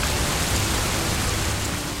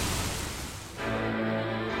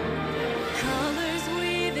 Colors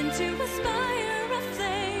weave into a spire of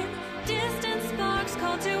flame. Distant sparks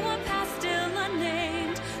call to a past still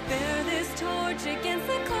unnamed. Bear this torch against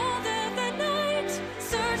the cold of the night.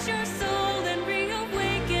 Search your soul and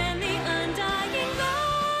reawaken the undying light.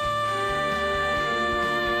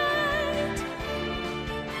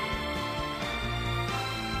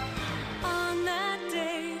 On that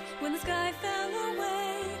day when the sky fell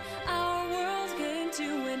away, our world came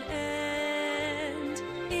to an end.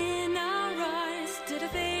 In our eyes stood a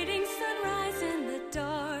fading sunrise in the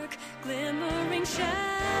dark, glimmering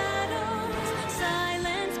shadows.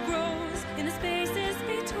 Silence grows in the spaces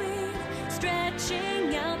between,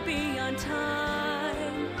 stretching out beyond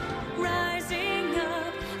time. Rising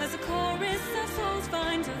up as a chorus of souls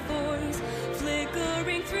finds a voice,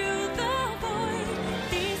 flickering through